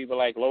you have people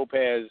like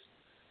Lopez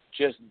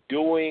just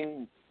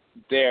doing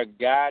their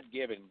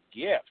God-given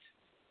gift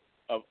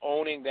of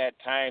owning that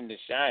time to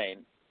shine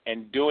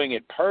and doing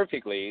it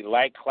perfectly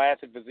like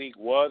classic physique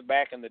was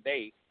back in the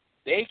day,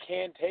 they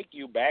can take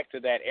you back to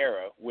that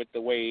era with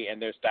the way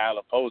and their style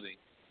of posing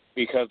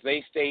because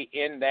they stay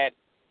in that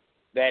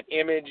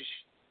image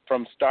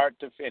from start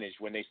to finish.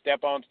 When they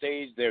step on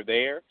stage, they're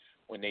there.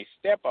 When they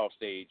step off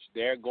stage,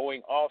 they're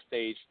going off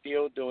stage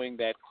still doing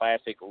that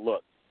classic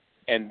look,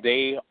 and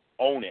they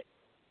own it.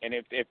 And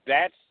if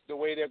that's the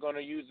way they're going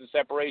to use the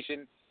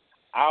separation,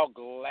 I'll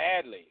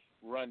gladly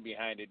run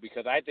behind it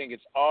because I think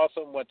it's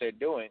awesome what they're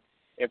doing.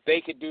 If they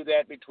could do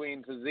that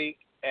between physique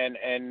and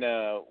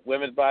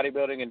women's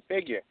bodybuilding and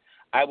figure,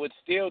 I would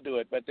still do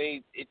it. But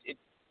the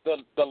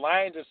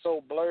lines are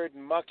so blurred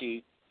and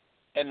mucky.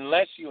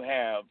 Unless you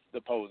have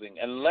the posing,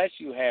 unless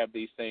you have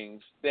these things,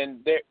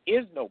 then there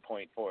is no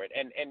point for it.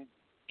 And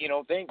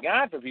thank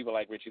God for people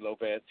like Richie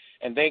Lopez,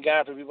 and thank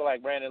God for people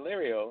like Brandon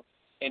Lirio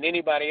and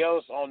anybody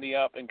else on the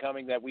up and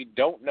coming that we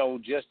don't know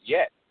just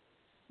yet.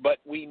 But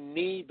we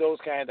need those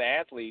kinds of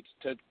athletes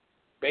to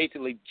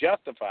basically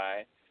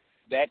justify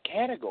that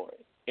category.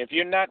 If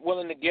you're not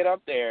willing to get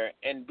up there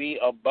and be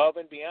above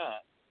and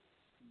beyond,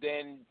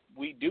 then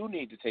we do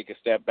need to take a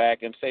step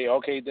back and say,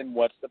 okay, then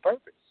what's the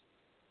purpose?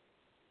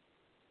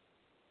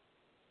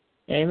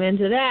 Amen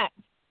to that.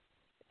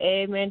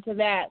 Amen to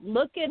that.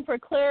 Looking for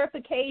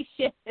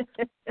clarification.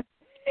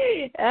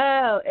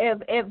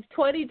 If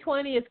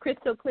 2020 is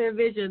crystal clear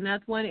vision,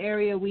 that's one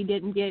area we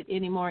didn't get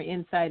any more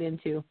insight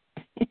into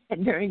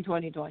during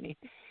 2020.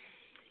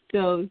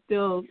 So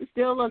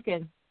still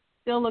looking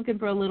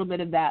for a little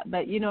bit of that.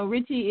 But,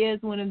 Richie is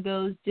one of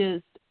those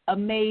just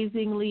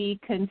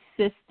amazingly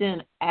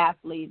consistent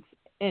athletes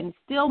and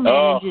still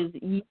manages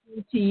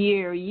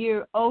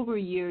year over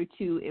year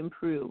to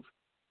improve.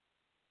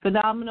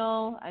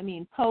 Phenomenal.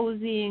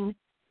 Posing,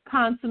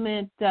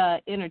 consummate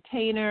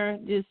entertainer,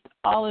 just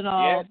all in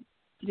all,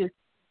 just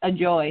a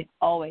joy,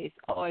 always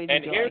a joy.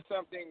 And here's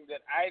something that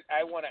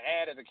I want to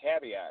add as a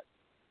caveat,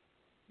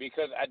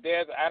 because I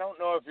don't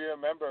know if you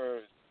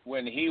remember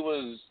when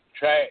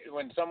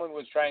when someone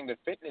was trying to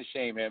fitness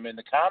shame him in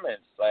the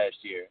comments last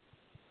year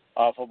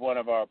off of one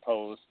of our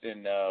posts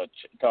and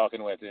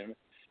talking with him,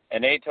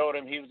 and they told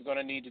him he was going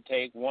to need to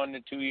take 1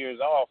 to 2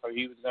 years off or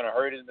he was going to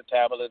hurt his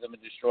metabolism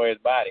and destroy his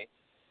body.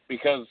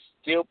 Because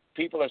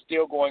people are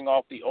still going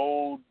off the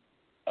old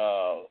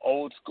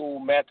school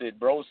method,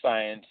 bro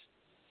science,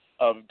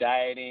 of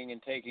dieting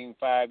and taking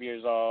 5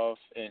 years off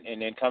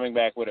and then coming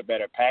back with a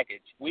better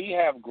package. We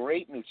have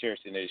great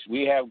nutritionists.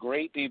 We have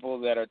great people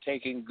that are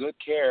taking good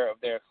care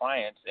of their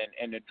clients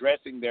and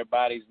addressing their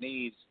body's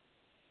needs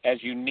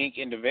as unique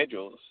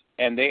individuals,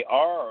 and they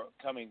are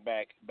coming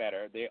back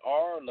better. They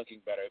are looking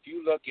better. If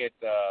you look at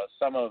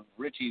some of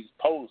Richie's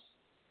posts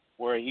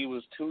where he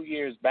was 2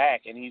 years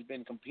back and he's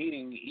been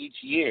competing each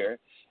year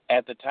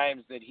at the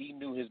times that he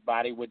knew his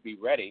body would be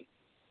ready,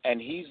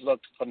 and he's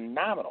looked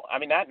phenomenal. I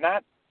mean,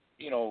 not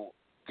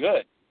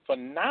good,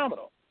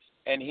 phenomenal.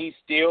 And he's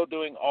still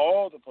doing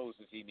all the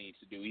poses he needs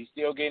to do. He's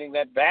still getting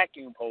that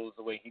vacuum pose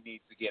the way he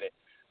needs to get it.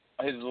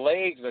 His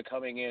legs are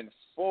coming in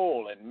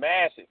full and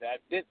massive.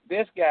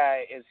 This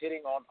guy is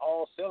hitting on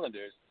all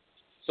cylinders.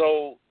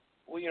 So,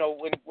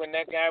 when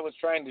that guy was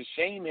trying to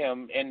shame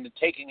him into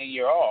taking a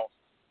year off,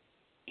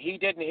 he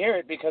didn't hear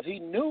it because he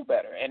knew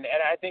better. And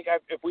I think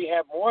if we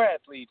have more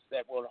athletes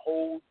that will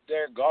hold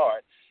their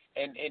guard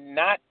and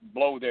not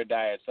blow their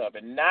diets up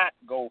and not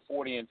go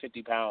 40 and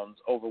 50 pounds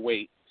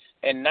overweight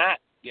and not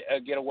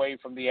get away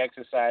from the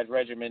exercise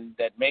regimen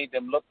that made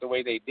them look the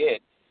way they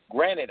did.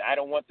 Granted, I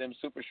don't want them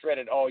super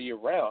shredded all year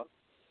round,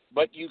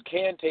 but you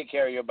can take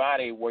care of your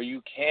body where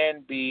you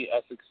can be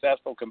a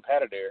successful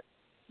competitor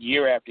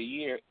year after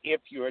year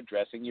if you're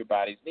addressing your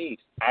body's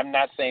needs. I'm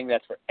not saying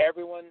that's for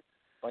everyone,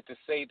 but to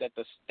say that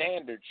the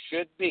standard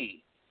should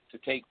be to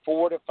take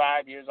 4 to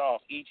 5 years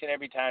off each and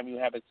every time you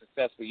have a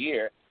successful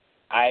year,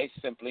 I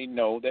simply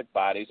know that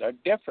bodies are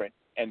different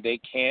and they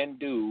can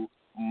do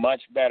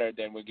much better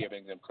than we're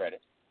giving them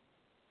credit.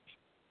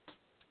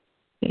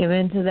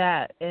 Amen to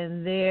that.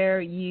 And there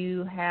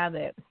you have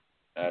it.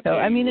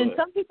 And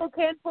some people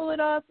can pull it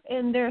off,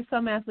 and there are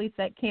some athletes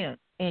that can't.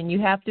 And you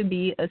have to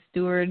be a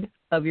steward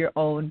of your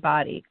own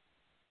body.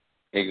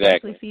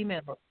 Exactly.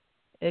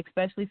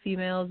 Especially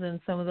females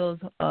and some of those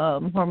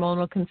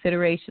hormonal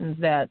considerations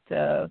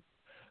that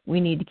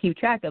we need to keep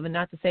track of. And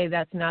not to say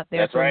that's not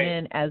there for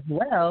men as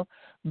well,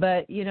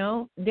 but,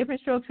 different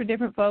strokes for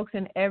different folks,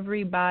 and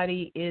every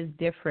body is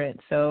different.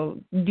 So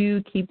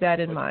do keep that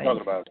in mind.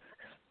 Talking about.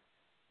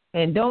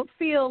 And don't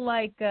feel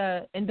like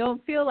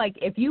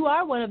if you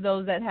are one of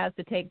those that has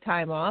to take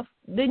time off,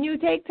 then you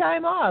take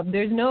time off.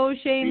 There's no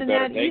shame in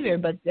that either.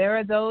 But there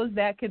are those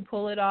that can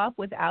pull it off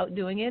without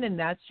doing it, and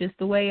that's just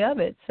the way of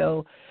it.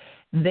 So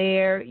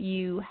there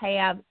you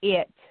have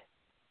it.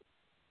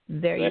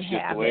 There you have it. That's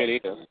just the way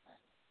it is.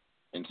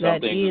 And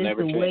some things will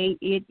never change. That is the way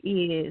it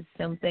is.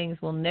 Some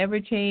things will never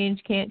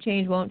change, can't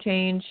change, won't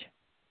change.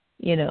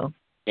 There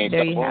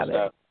you have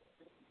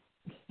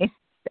it.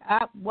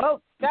 Stop.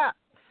 Whoa, stop.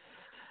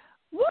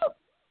 Woo!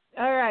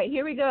 All right,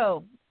 here we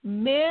go.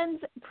 Men's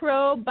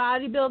pro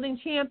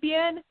bodybuilding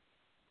champion.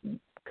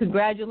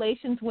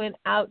 Congratulations went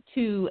out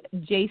to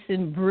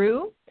Jason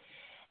Brew.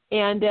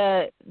 And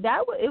it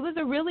was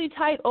a really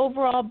tight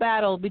overall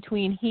battle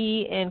between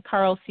he and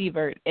Carl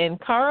Sievert. And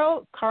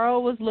Carl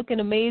was looking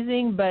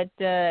amazing, but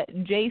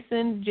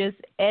Jason just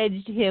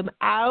edged him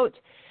out.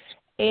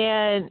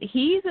 And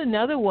he's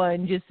another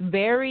one, just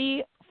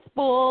very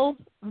full,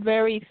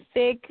 very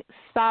thick,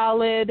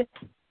 solid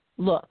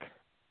look.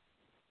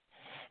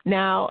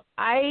 Now,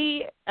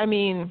 I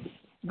mean,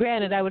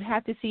 granted, I would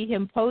have to see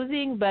him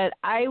posing, but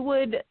I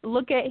would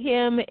look at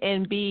him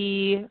and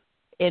be,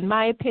 in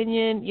my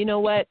opinion, you know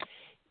what,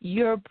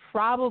 you're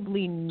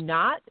probably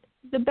not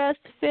the best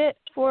fit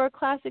for a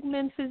classic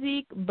men's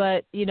physique,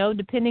 but,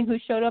 depending who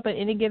showed up on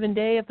any given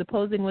day, if the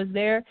posing was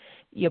there,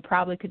 you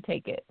probably could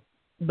take it.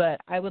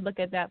 But I would look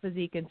at that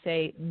physique and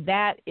say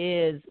that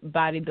is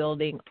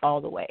bodybuilding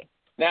all the way.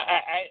 Now,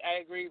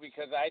 I agree,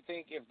 because I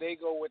think if they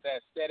go with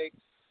aesthetics,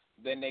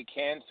 then they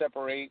can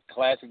separate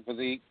classic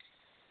physique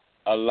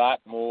a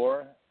lot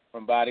more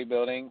from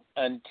bodybuilding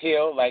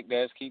until, like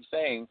Des keeps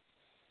saying,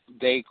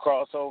 they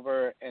cross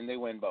over and they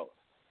win both.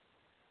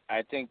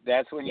 I think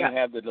that's when you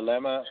have the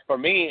dilemma. For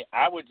me,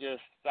 I would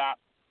just stop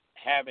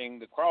having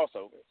the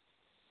crossovers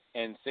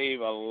and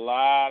save a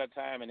lot of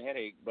time and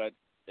headache. But,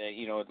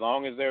 as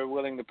long as they're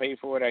willing to pay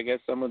for it, I guess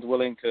someone's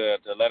willing to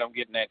let them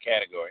get in that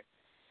category.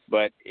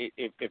 But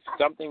if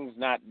something's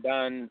not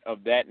done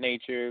of that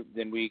nature,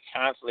 then we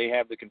constantly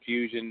have the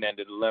confusion and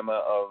the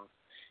dilemma of,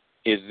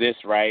 is this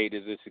right?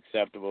 Is this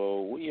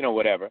acceptable?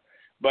 Whatever.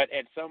 But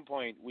at some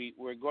point,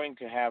 we're going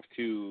to have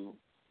to,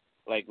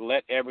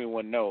 let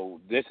everyone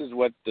know this is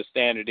what the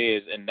standard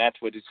is, and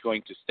that's what it's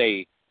going to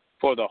stay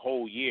for the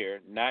whole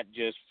year, not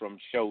just from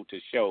show to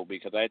show,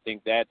 because I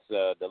think that's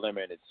a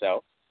dilemma in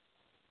itself.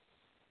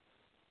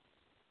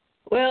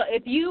 Well,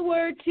 if you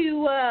were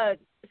to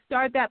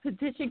start that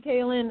petition,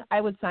 Kaelin,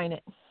 I would sign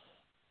it.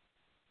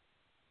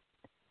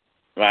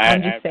 Well, I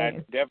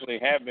definitely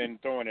have been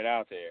throwing it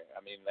out there.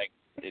 I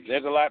mean,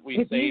 there's a lot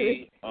we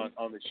say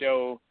on the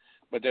show,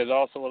 but there's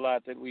also a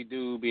lot that we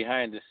do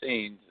behind the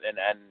scenes.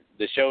 And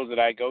the shows that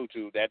I go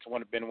to, that's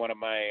been one of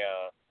my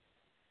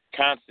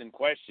constant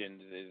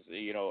questions is,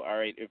 all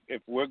right,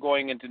 if we're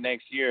going into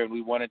next year and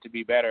we want it to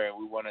be better and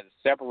we want to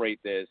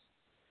separate this,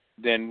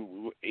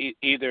 then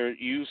either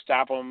you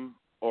stop them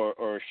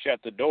or shut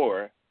the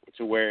door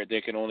to where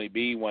there can only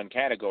be one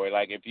category.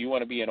 Like if you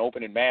want to be an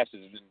open and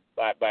masters,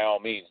 by all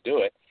means do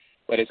it,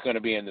 but it's going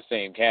to be in the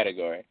same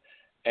category.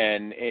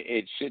 And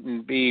it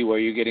shouldn't be where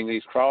you're getting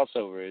these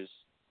crossovers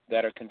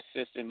that are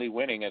consistently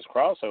winning as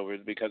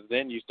crossovers, because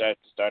then you start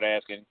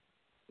asking,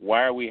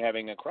 why are we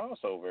having a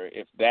crossover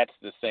if that's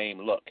the same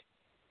look?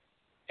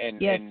 And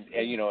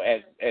you know,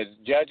 as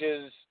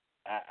judges,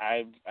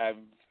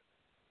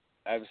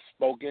 I've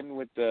spoken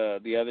with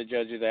the other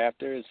judges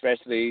after,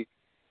 especially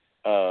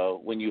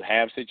when you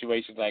have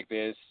situations like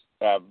this.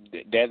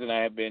 Des and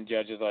I have been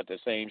judges at the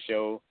same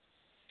show,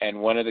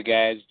 and one of the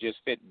guys just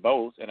fit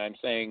both, and I'm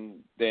saying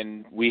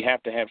then we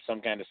have to have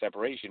some kind of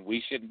separation.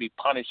 We shouldn't be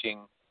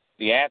punishing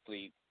the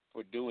athlete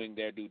for doing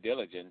their due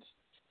diligence,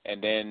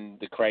 and then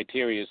the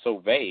criteria is so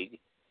vague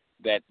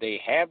that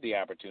they have the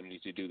opportunity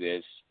to do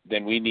this.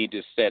 Then we need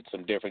to set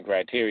some different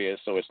criteria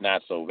so it's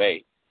not so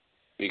vague,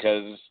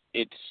 because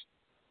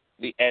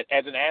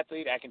as an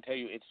athlete, I can tell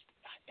you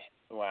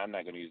I'm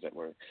not going to use that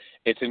word.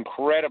 It's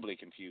incredibly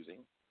confusing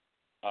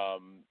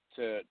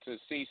to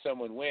see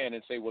someone win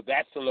and say, well,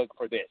 that's the look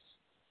for this.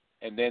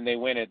 And then they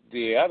win at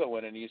the other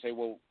one, and you say,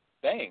 well,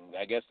 dang,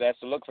 I guess that's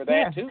the look for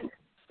that too.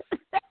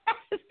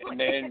 And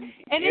then,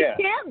 it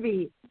can't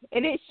be,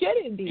 and it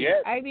shouldn't be.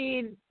 Yes. I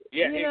mean,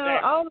 exactly.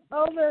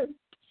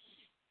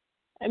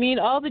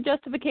 all the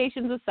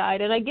justifications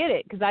aside, and I get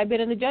it because I've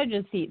been in the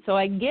judging seat, so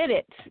I get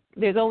it.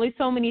 There's only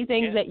so many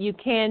things that you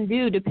can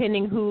do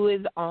depending who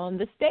is on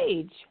the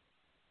stage.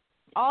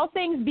 All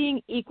things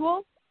being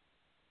equal,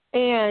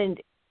 and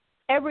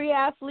every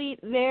athlete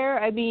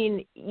there, I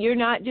mean, you're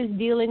not just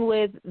dealing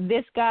with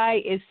this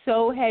guy is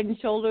so head and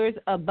shoulders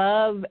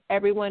above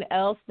everyone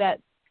else that,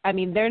 I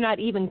mean, they're not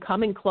even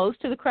coming close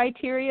to the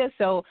criteria,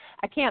 so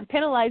I can't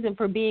penalize them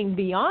for being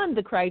beyond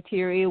the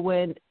criteria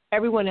when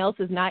everyone else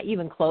is not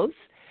even close.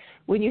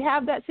 When you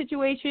have that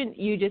situation,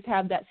 you just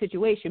have that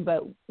situation.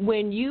 But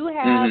when you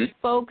have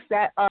folks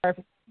that are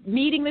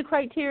meeting the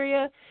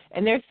criteria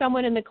and there's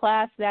someone in the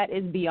class that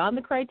is beyond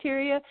the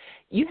criteria,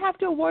 you have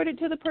to award it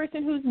to the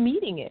person who's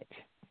meeting it.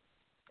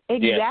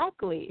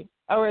 Exactly. Yes.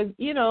 Or,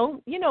 you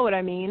know what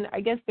I mean. I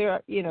guess there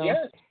are,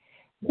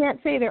 can't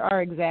say there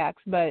are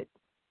exacts, but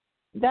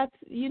that's,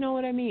 you know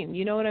what I mean.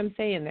 You know what I'm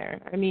saying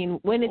there. I mean,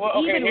 when it's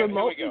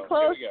remotely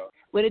close,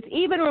 when it's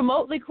even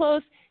remotely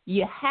close,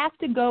 you have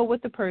to go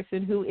with the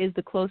person who is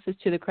the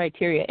closest to the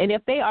criteria. And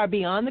if they are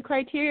beyond the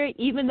criteria,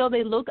 even though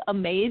they look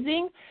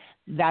amazing,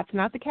 that's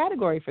not the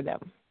category for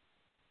them.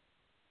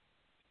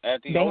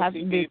 At the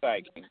OCB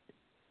Viking,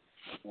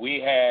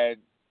 we had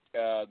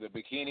the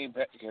bikini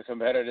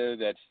competitor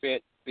that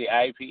fit the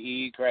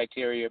IPE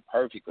criteria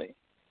perfectly.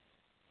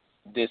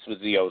 This was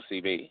the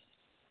OCB.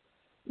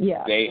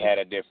 Yeah. They had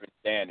a different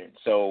standard.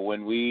 So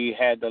when we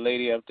had the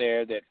lady up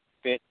there that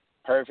fit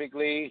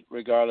perfectly,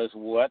 regardless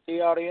what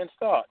the audience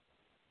thought,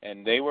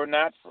 and they were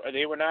not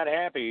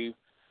happy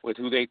with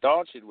who they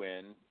thought should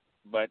win,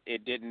 but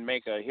it didn't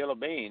make a hill of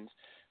beans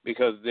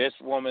because this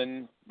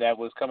woman that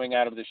was coming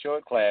out of the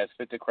short class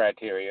fit the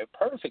criteria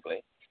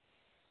perfectly.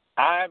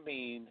 I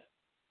mean,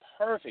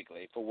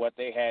 perfectly for what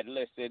they had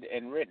listed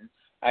and written.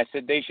 I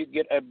said they should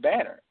get a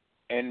banner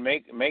and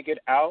make it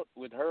out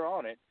with her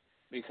on it,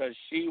 because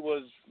she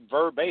was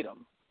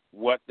verbatim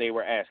what they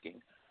were asking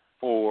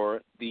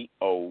for the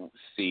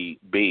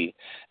OCB.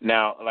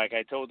 Now, like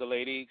I told the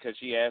lady, because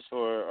she asked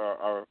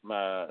for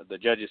the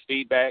judge's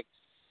feedback,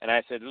 and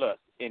I said, look,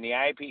 in the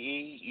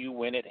IPE, you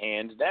win it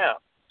hands down.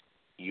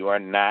 You are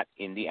not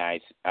in the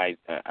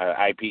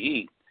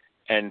IPE.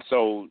 And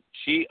so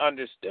she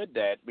understood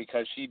that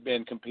because she'd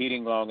been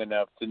competing long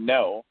enough to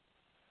know.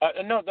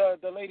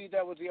 The lady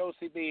that was the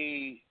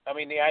OCB,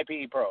 the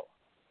IPE pro.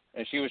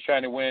 And she was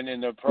trying to win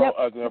in the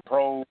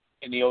pro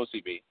in the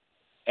OCB.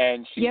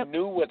 And she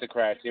knew what the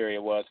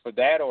criteria was for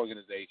that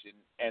organization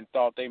and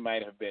thought they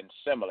might have been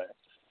similar.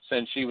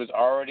 Since she was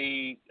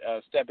already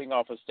stepping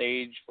off a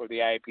stage for the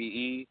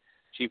IPE,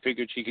 she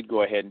figured she could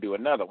go ahead and do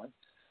another one.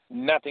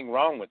 Nothing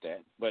wrong with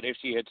that. But if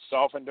she had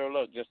softened her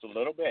look just a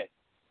little bit,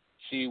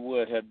 she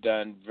would have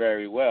done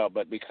very well.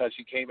 But because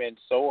she came in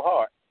so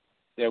hard,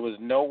 there was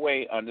no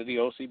way under the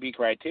OCB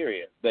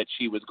criteria that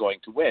she was going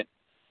to win.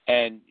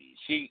 And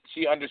she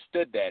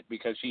understood that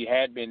because she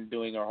had been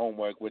doing her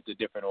homework with the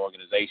different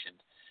organizations.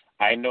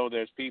 I know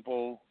there's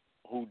people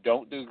who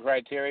don't do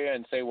criteria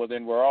and say, well,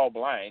 then we're all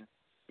blind,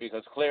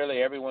 because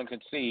clearly everyone can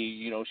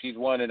see, she's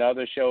won in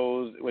other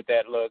shows with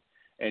that look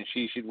and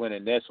she should win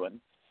in this one.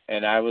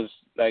 And I was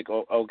like,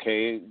 oh,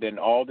 okay, then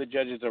all the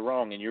judges are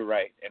wrong and you're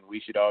right. And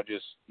we should all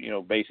just,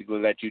 basically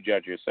let you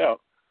judge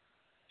yourself.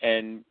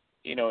 And,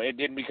 it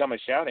didn't become a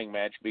shouting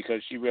match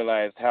because she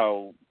realized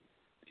how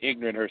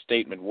ignorant her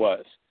statement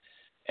was.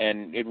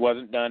 And it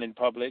wasn't done in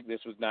public.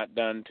 This was not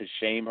done to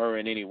shame her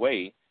in any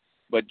way,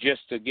 but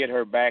just to get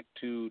her back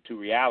to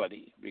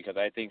reality, because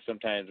I think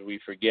sometimes we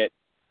forget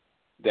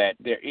that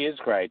there is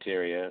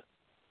criteria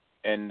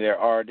and there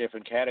are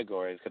different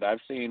categories. Because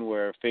I've seen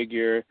where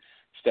figure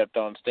stepped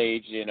on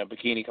stage in a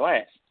bikini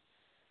class.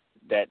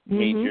 That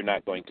means you're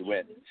not going to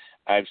win.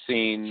 I've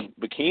seen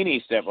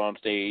bikini step on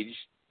stage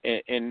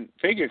in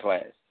figure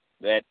class.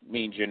 That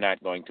means you're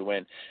not going to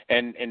win.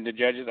 And the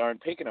judges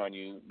aren't picking on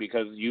you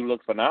because you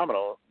look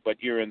phenomenal,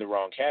 but you're in the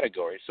wrong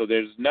category. So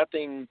there's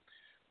nothing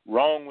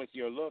wrong with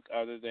your look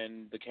other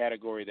than the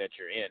category that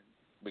you're in.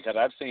 because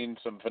I've seen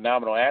some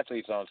phenomenal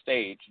athletes on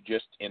stage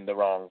just in the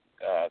wrong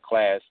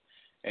class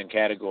and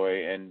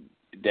category, and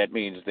that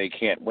means they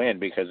can't win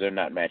because they're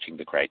not matching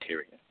the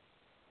criteria.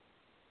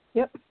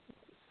 Yep.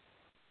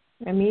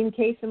 I mean,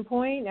 case in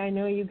point, I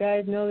know you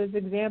guys know this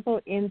example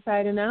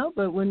inside and out,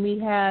 but when we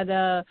had,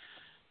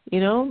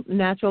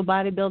 natural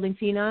bodybuilding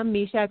phenom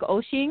Mishak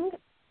Oshing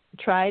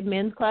tried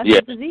men's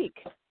classic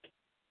physique.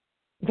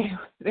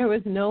 There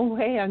was no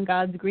way on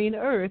God's green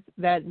earth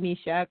that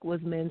Mishak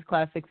was men's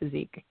classic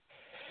physique.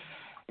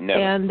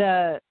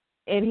 Never.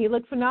 And he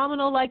looked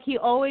phenomenal like he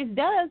always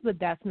does, but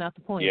that's not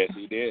the point. Yes,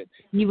 he did.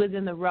 He was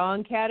in the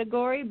wrong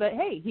category, but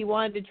hey, he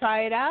wanted to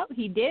try it out.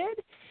 He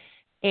did,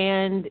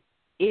 and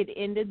it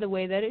ended the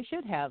way that it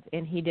should have,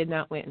 and he did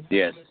not win.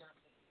 Yes.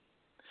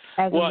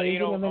 As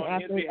amazing of an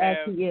athlete as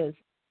he is.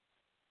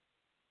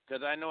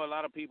 Because I know a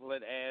lot of people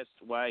had asked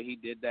why he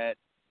did that.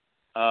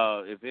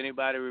 If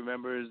anybody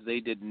remembers, they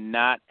did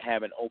not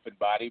have an open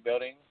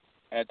bodybuilding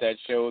at that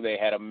show. They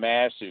had a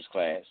master's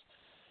class.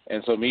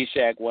 And so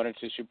Mishak wanted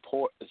to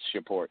support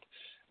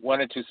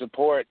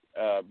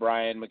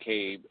Brian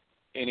McCabe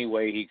any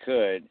way he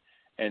could,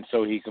 and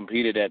so he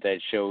competed at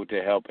that show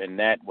to help in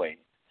that way.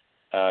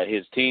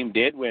 His team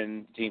did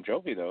win the team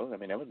trophy, though. I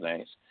mean, that was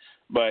nice.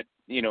 But,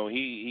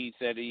 he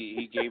said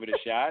he gave it a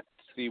shot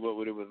to see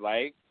what it was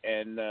like,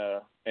 and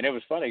it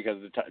was funny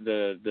because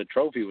the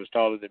trophy was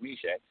taller than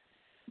Mishak.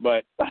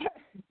 But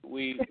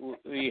we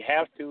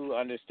have to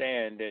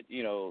understand that,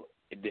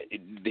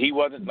 he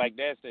wasn't, like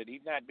Dad said,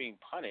 he's not being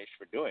punished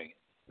for doing it.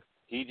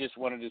 He just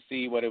wanted to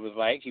see what it was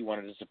like. He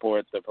wanted to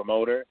support the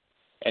promoter,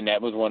 and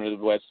that was one of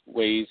the best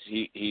ways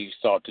he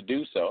sought to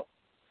do so.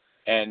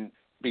 And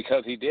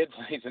because he did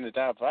place in the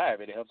top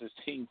 5, it helped his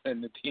team win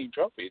the team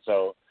trophy.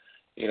 So,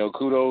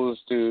 kudos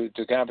to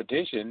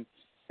competition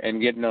and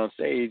getting on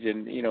stage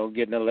and,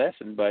 getting a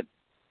lesson. But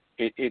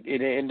it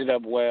ended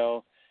up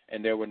well,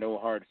 and there were no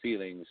hard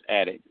feelings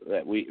at it.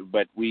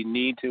 But we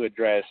need to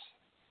address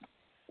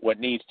what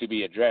needs to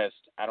be addressed.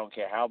 I don't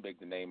care how big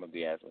the name of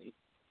the athlete.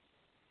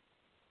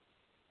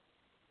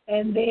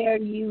 And there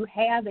you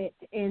have it.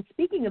 And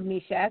speaking of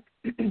Mishak,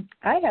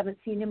 I haven't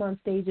seen him on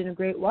stage in a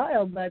great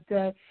while, but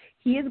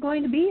he is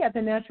going to be at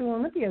the Natural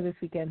Olympia this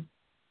weekend.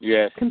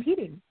 Yes.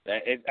 Competing.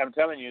 I'm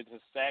telling you, it's a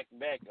stacked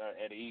deck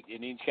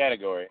in each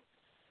category.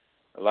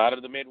 A lot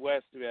of the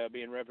Midwest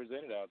being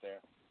represented out there.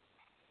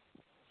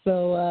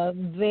 So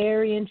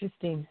very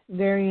interesting,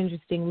 very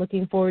interesting.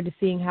 Looking forward to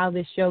seeing how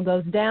this show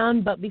goes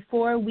down. But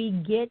before we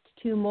get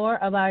to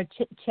more of our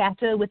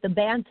chit-chatter with the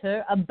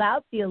banter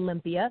about the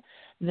Olympia,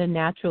 the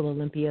Natural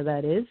Olympia,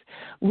 that is,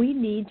 we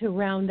need to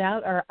round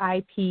out our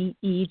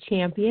IPE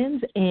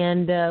champions.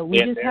 And we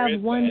just have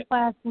one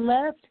class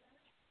left,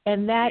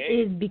 and that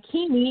is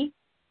bikini.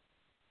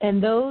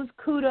 And those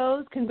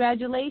kudos,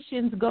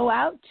 congratulations, go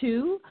out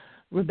to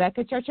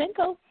Rebecca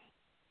Charchenko.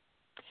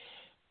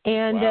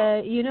 And,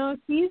 wow.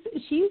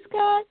 She's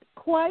got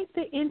quite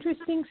the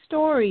interesting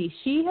story.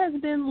 She has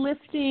been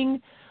lifting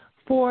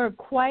for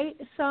quite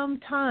some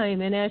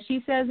time. And as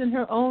she says in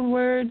her own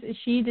words,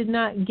 she did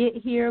not get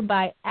here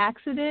by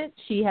accident.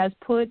 She has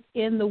put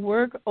in the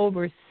work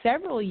over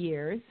several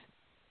years.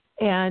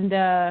 And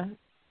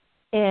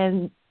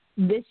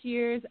this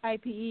year's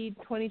IPE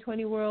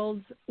 2020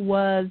 Worlds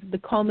was the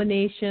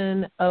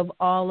culmination of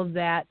all of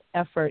that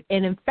effort.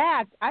 And, in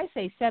fact, I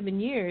say 7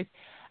 years.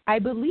 I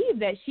believe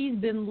that she's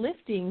been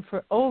lifting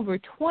for over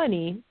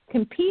 20,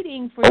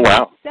 competing for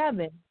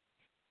 7,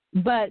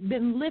 but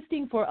been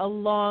lifting for a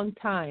long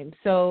time.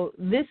 So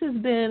this has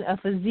been a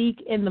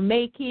physique in the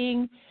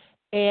making,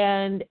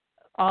 and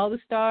all the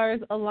stars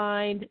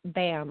aligned,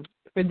 bam,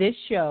 for this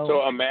show.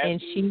 So a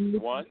Matthews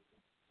won?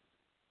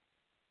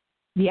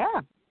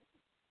 Yeah.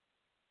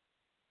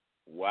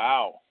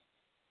 Wow.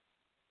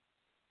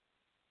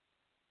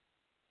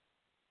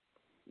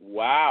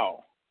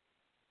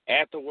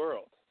 At the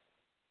World.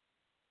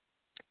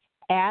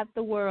 At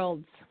the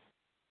Worlds.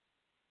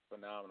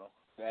 Phenomenal.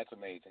 That's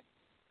amazing.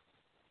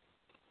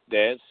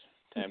 Des,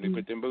 time to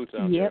put them boots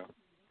on. Yep.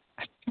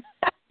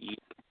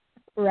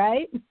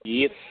 Right?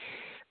 Yep.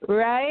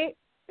 Right.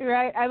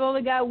 I've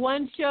only got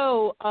one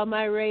show on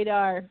my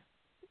radar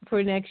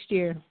for next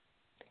year.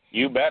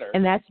 You better.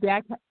 And that's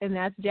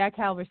Jack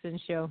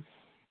Halverson's show.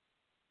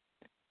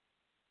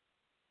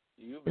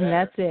 You better. And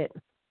that's it.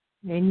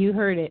 And you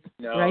heard it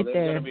right there. No, there's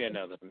going to be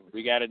another one.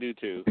 We got to do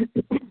 2.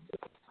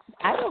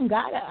 I don't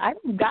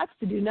got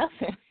to do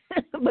nothing,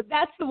 but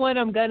that's the one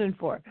I'm gunning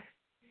for.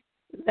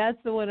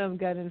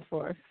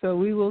 So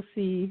we will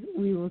see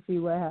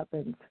what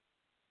happens.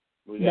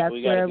 We got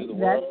to do the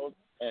World,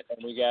 and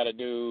we got to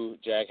do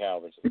Jack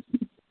Halverson.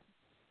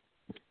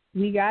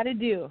 We got to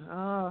do.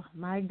 Oh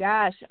my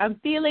gosh, I'm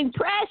feeling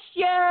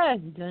pressure.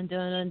 Dun dun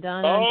dun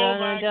dun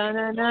dun dun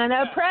dun dun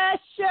dun.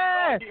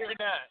 Pressure.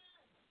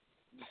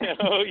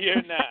 No,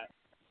 you're not.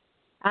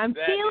 I'm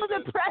feeling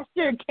the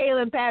pressure,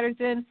 Kaelin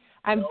Patterson.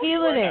 I'm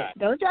feeling it. Not.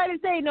 Don't try to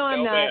say no,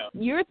 I'm not. Ma'am.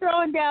 You're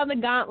throwing down the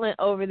gauntlet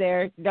over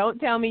there. Don't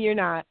tell me you're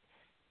not.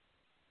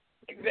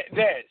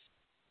 Des,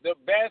 the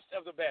best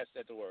of the best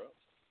at the World.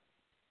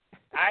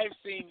 I've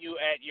seen you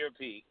at your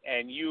peak,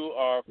 and you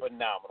are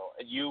phenomenal.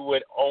 You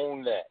would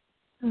own that.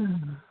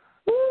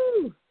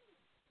 Woo.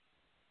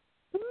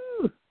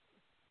 Woo.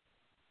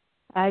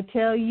 I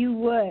tell you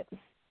what.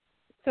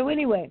 So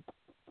anyway,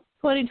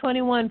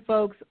 2021,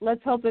 folks,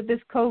 let's hope that this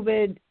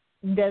COVID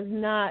does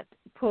not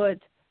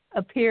put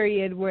a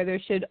period where there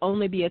should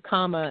only be a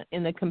comma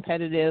in the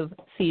competitive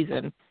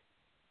season.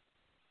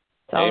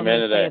 That's all I'm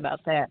going to say about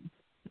that.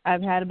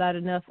 I've had about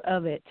enough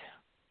of it.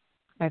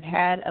 We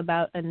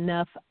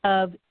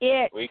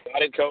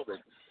got it covered.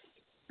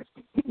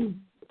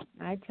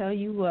 I tell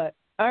you what.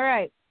 All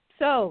right.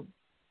 So,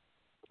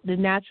 the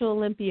Natural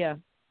Olympia,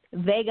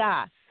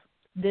 Vegas,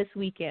 this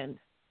weekend.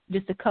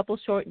 Just a couple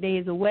short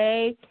days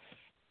away.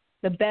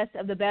 The best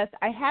of the best.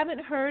 I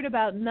haven't heard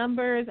about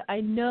numbers.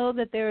 I know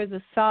that there is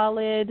a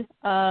solid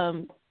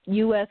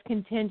U.S.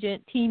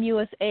 contingent. Team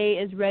USA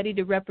is ready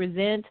to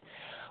represent.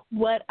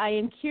 What I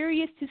am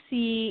curious to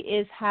see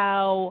is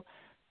how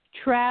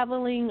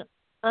traveling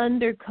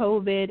under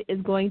COVID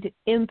is going to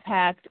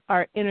impact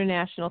our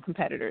international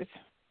competitors.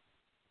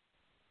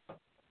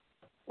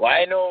 Well,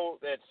 I know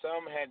that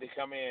some had to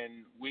come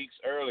in weeks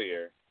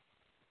earlier.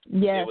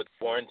 Yes. It was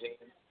quarantine.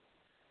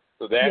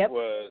 So that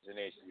was an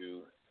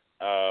issue.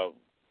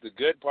 The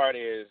good part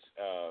is,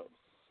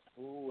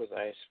 who was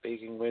I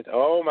speaking with?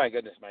 Oh, my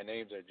goodness, my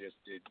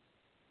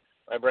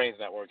brain's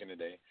not working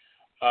today.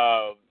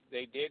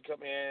 They did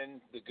come in.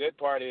 The good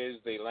part is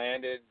they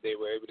landed. They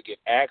were able to get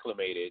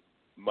acclimated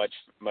much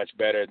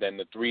better than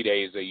the 3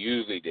 days they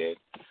usually did,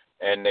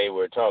 and they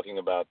were talking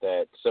about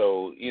that.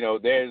 So,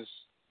 there's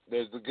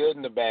the good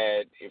and the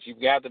bad. If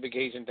you've got the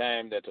vacation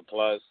time, that's a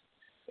plus.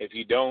 If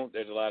you don't,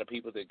 there's a lot of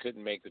people that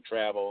couldn't make the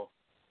travel.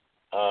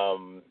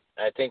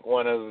 I think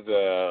one of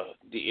the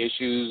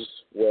issues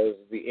was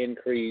the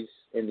increase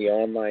in the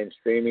online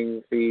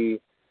streaming fee.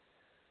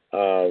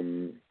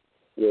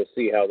 We'll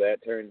see how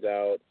that turns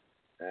out.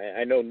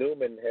 I know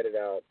Newman headed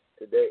out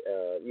today.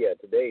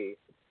 Today.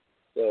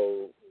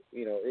 So,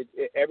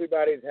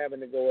 everybody's having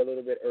to go a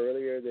little bit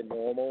earlier than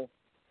normal,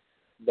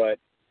 but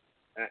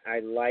I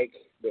like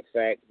the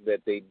fact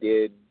that they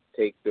did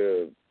take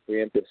the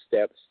preemptive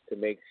steps to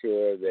make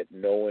sure that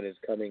no one is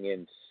coming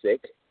in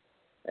sick.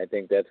 I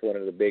think that's one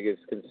of the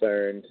biggest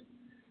concerns.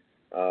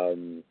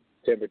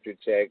 Temperature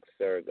checks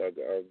are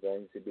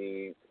going to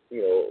be,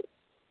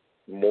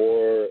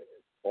 more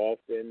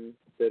often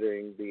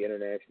considering the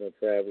international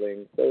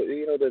traveling. So,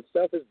 the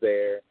stuff is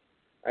there.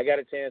 I got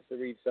a chance to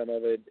read some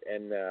of it,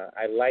 and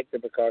I like the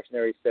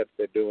precautionary steps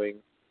they're doing.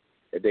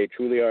 That they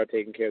truly are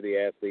taking care of the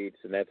athletes,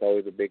 and that's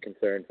always a big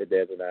concern for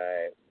Des and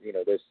I.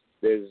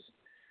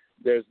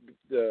 There's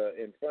the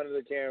in front of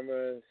the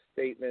camera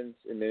statements,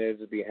 and then there's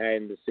the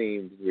behind the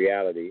scenes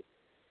reality.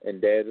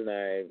 And Des and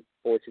I,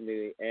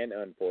 fortunately and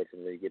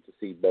unfortunately, get to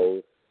see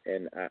both.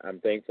 And I'm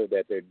thankful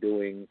that they're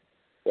doing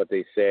what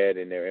they said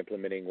and they're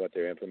implementing what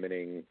they're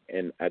implementing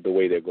and the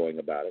way they're going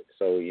about it.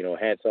 So,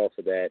 hats off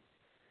for that.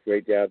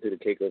 Great job to the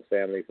Keiko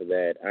family for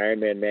that.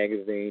 Ironman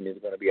Magazine is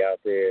going to be out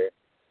there.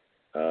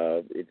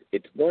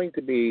 It's going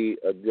to be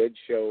a good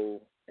show,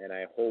 and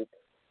I hope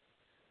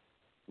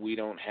we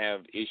don't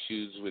have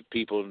issues with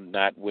people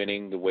not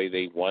winning the way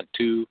they want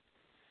to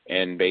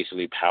and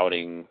basically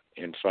pouting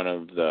in front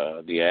of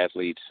the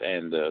athletes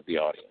and the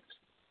audience.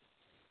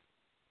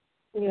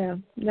 Yeah,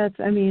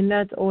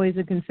 that's always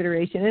a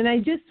consideration. And I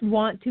just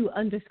want to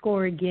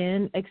underscore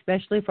again,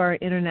 especially for our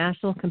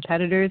international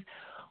competitors,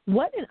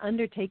 what an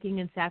undertaking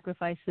and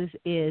sacrifice this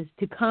is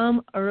to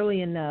come early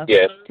enough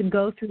to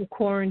go through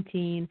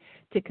quarantine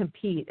to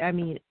compete. I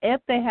mean, if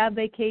they have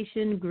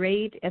vacation,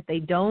 great. If they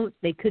don't,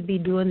 they could be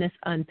doing this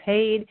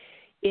unpaid.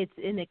 It's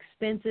an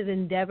expensive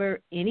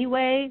endeavor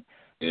anyway.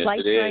 Yes,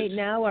 flights right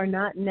now are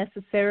not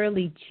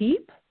necessarily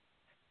cheap.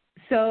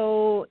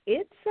 So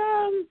it's,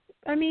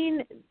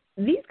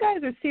 these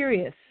guys are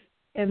serious,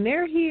 and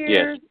they're here.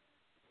 Yes.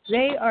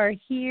 They are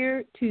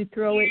here to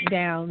throw it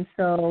down.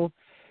 So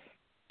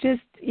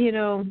just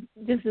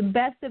the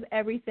best of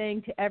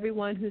everything to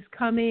everyone who's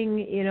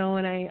coming,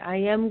 and I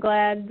am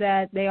glad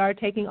that they are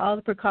taking all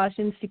the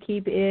precautions to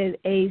keep it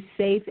a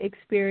safe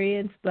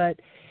experience, but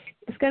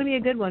it's going to be a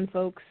good one,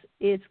 folks.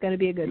 It's going to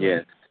be a good one.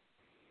 Yes.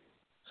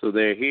 So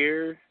they're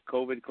here,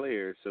 COVID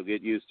clear, so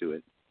get used to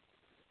it.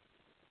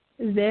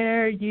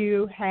 There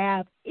you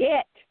have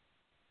it.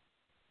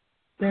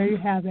 There you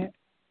have it.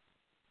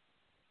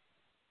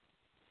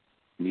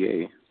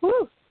 Yay.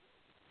 Woo.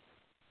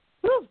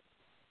 Woo.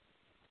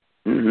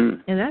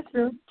 Mm-hmm. And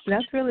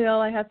that's really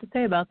all I have to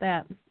say about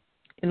that.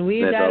 And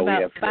we've got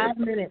about 5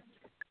 minutes.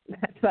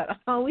 That's about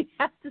all we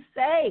have to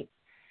say.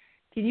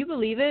 Can you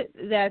believe it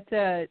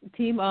that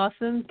Team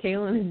Awesome,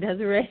 Kaelin and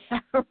Desiree,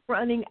 are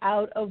running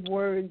out of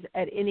words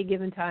at any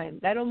given time?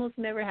 That almost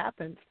never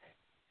happens.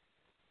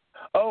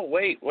 Oh,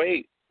 wait.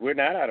 We're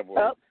not out of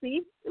words. Oh,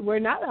 see? We're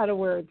not out of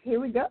words. Here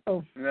we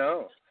go.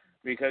 No,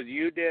 because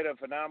you did a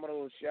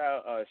phenomenal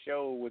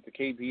show with the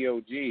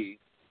KPOG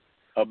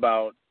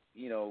about,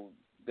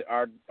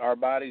 our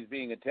bodies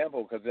being a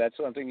temple, because that's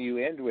something you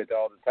end with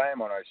all the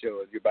time on our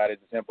show, is your body's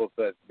a temple,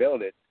 so let's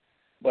build it.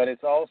 But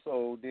it's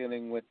also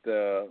dealing with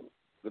the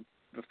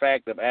the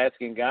fact of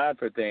asking God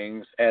for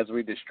things as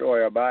we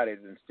destroy our bodies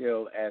and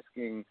still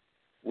asking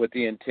with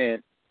the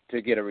intent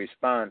to get a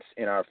response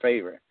in our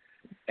favor.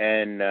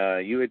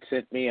 And you had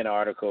sent me an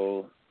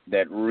article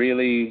that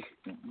really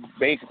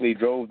basically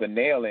drove the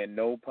nail in,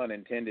 no pun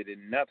intended,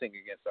 in nothing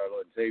against our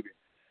Lord and Savior.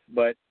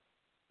 But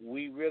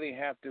we really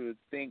have to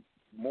think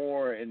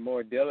more and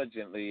more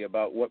diligently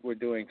about what we're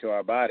doing to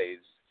our bodies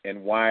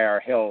and why our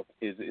health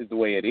is the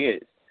way it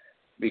is.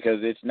 Because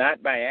it's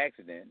not by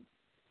accident.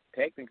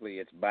 Technically,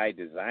 it's by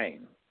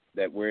design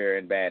that we're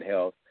in bad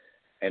health,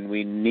 and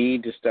we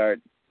need to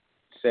start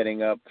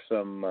setting up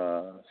some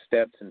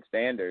steps and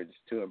standards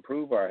to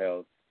improve our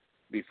health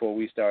before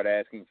we start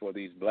asking for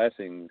these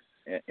blessings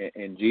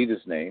in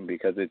Jesus' name,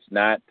 because it's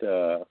not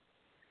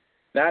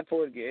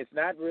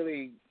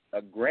really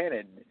a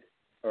granted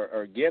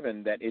or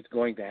given that it's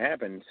going to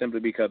happen simply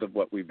because of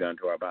what we've done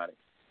to our body.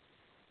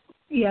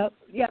 Yep.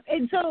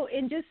 And so,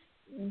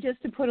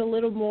 just to put a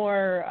little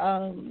more,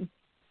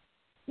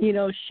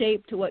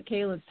 shape to what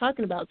Kaelin's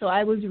talking about. So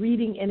I was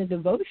reading in a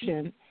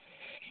devotion,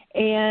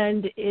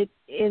 and it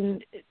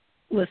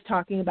was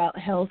talking about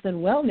health and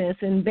wellness,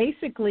 and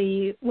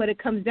basically what it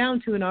comes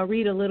down to, and I'll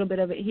read a little bit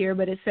of it here,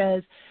 but it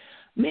says,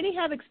 many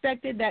have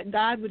expected that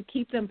God would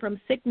keep them from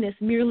sickness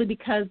merely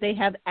because they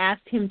have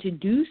asked him to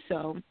do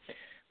so.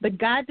 But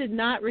God did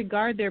not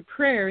regard their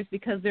prayers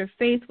because their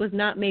faith was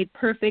not made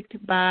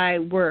perfect by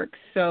works.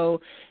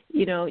 So,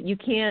 you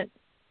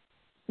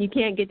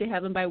can't get to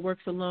heaven by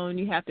works alone.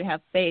 You have to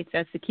have faith.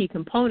 That's the key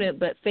component.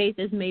 But faith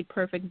is made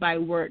perfect by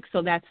works.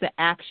 So that's the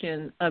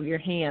action of your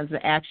hands,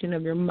 the action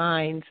of your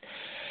minds.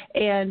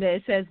 And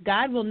it says,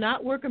 God will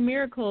not work a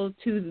miracle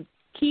to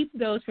keep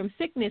those from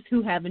sickness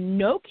who have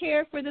no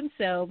care for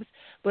themselves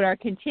but are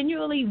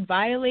continually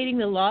violating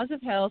the laws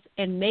of health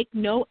and make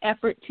no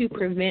effort to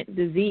prevent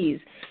disease.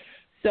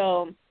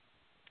 So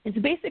it's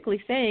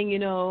basically saying,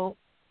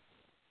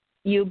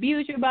 you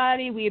abuse your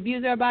body, we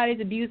abuse our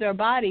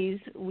bodies,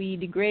 we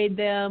degrade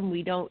them,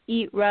 we don't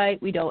eat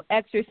right, we don't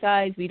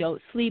exercise, we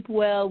don't sleep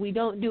well, we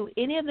don't do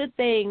any of the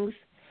things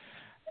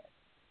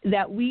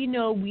that we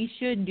know we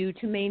should do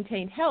to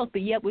maintain health,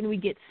 but yet when we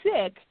get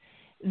sick,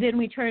 then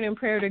we turn in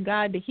prayer to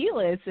God to heal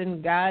us,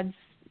 and God's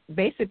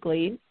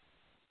basically,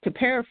 to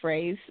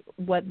paraphrase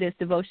what this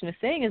devotion is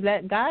saying, is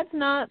that God's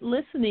not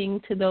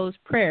listening to those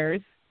prayers,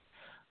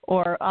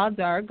 or odds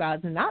are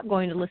God's not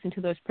going to listen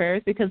to those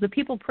prayers, because the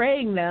people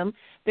praying them,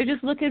 they're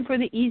just looking for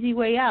the easy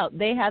way out.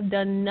 They have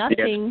done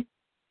nothing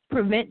to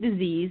prevent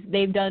disease.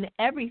 They've done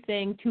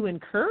everything to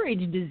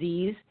encourage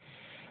disease,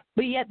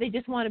 but yet they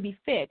just want to be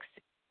fixed.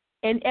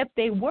 And if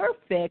they were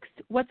fixed,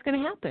 what's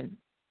going to happen?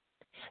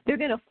 They're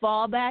going to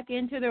fall back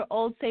into their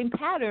old same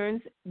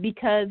patterns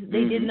because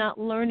they did not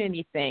learn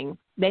anything.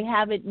 They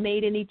haven't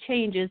made any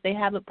changes. They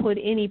haven't put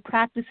any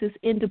practices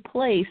into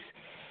place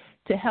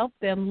to help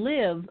them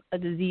live a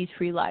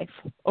disease-free life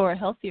or a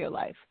healthier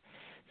life.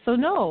 So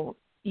no,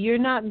 you're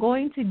not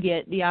going to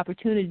get the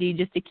opportunity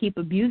just to keep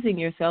abusing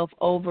yourself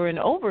over and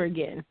over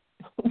again.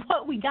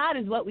 What we got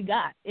is what we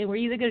got, and we're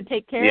either going to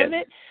take care of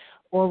it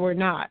or we're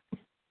not.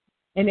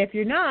 And if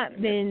you're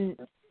not, then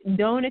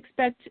don't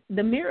expect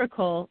the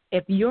miracle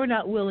if you're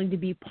not willing to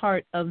be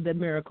part of the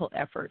miracle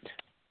effort.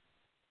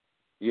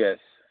 Yes.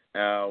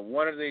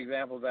 One of the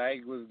examples I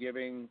was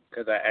giving,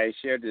 because I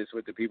shared this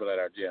with the people at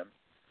our gym,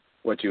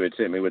 what you had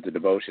sent me with the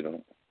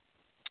devotional.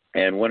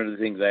 And one of the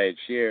things I had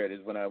shared is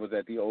when I was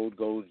at the old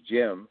Gold's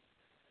Gym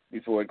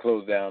before it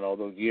closed down all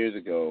those years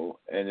ago,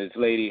 and this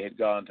lady had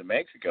gone to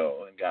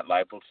Mexico and got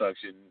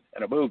liposuction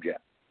and a boob job.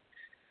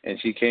 And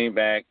she came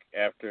back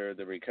after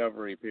the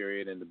recovery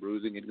period and the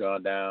bruising had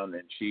gone down,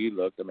 and she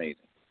looked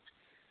amazing.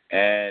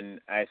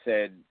 And I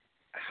said,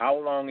 how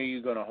long are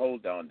you going to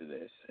hold on to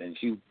this? And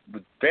she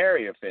was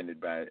very offended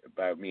by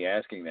me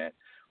asking that.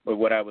 But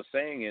what I was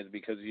saying is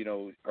because,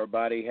 her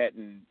body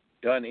hadn't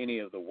done any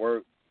of the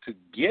work to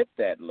get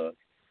that look,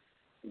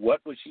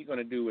 what was she going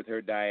to do with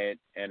her diet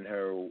and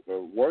her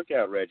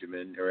workout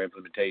regimen, her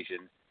implementation,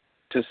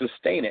 to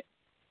sustain it?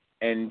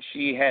 And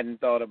she hadn't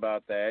thought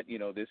about that.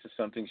 This is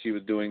something she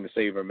was doing to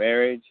save her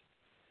marriage,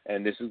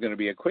 and this is going to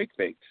be a quick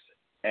fix.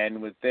 And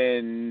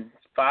within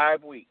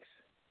 5 weeks,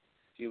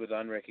 she was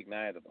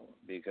unrecognizable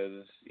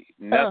because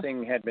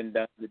nothing had been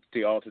done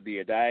to alter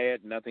the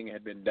diet. Nothing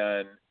had been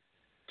done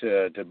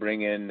to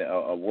bring in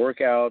a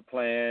workout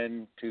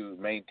plan to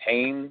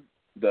maintain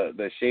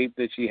the shape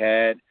that she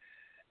had.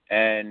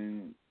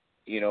 And,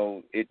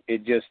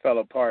 it just fell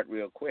apart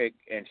real quick,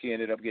 and she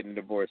ended up getting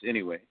divorced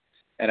anyway.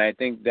 And I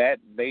think that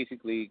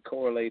basically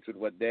correlates with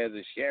what Des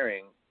is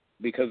sharing,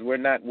 because we're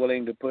not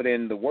willing to put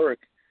in the work.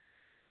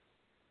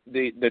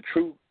 The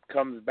truth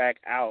comes back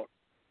out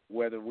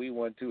whether we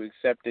want to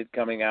accept it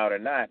coming out or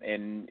not.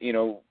 And,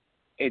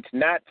 it's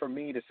not for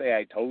me to say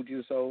I told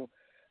you so.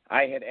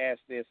 I had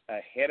asked this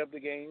ahead of the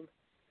game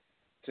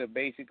to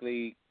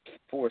basically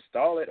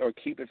forestall it or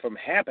keep it from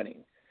happening.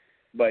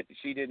 But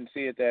she didn't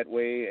see it that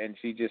way, and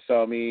she just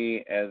saw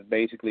me as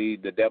basically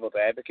the devil's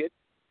advocate.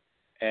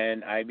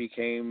 And I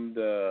became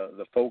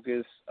the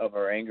focus of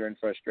her anger and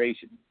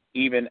frustration,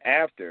 even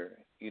after,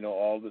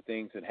 all the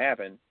things that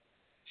happened.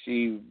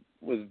 she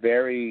was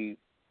very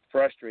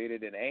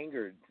frustrated and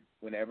angered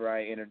whenever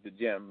I entered the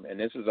gym, and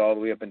this was all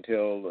the way up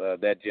until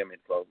that gym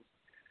had closed.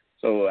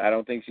 So I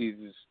don't think she's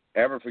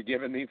ever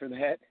forgiven me for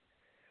that,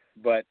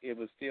 but it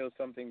was still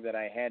something that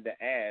I had to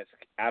ask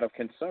out of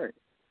concern.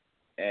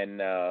 And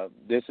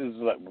this is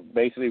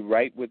basically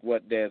right with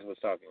what Des was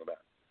talking about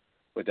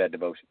with that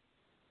devotion.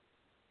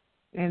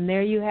 And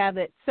there you have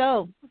it.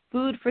 So,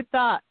 food for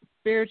thought,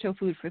 spiritual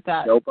food for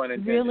thought. No pun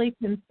intended. Really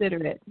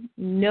consider it.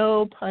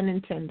 No pun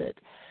intended.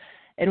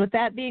 And with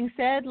that being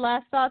said,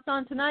 last thoughts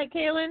on tonight,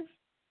 Kaelin?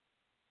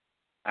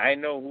 I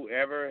know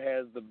whoever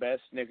has the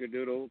best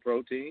snickerdoodle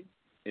protein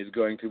is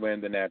going to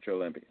win the Natural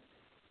Olympia.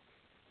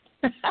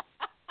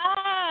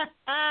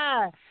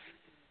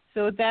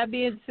 So with that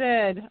being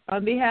said,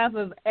 on behalf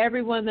of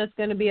everyone that's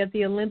going to be at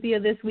the Olympia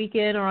this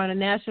weekend or on a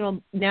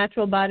national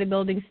natural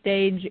bodybuilding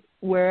stage,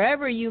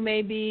 wherever you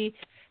may be,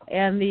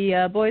 and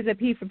the boys at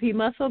P4P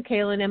Muscle,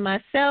 Kaelin and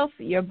myself,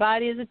 your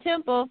body is a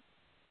temple,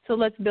 so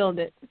let's build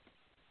it.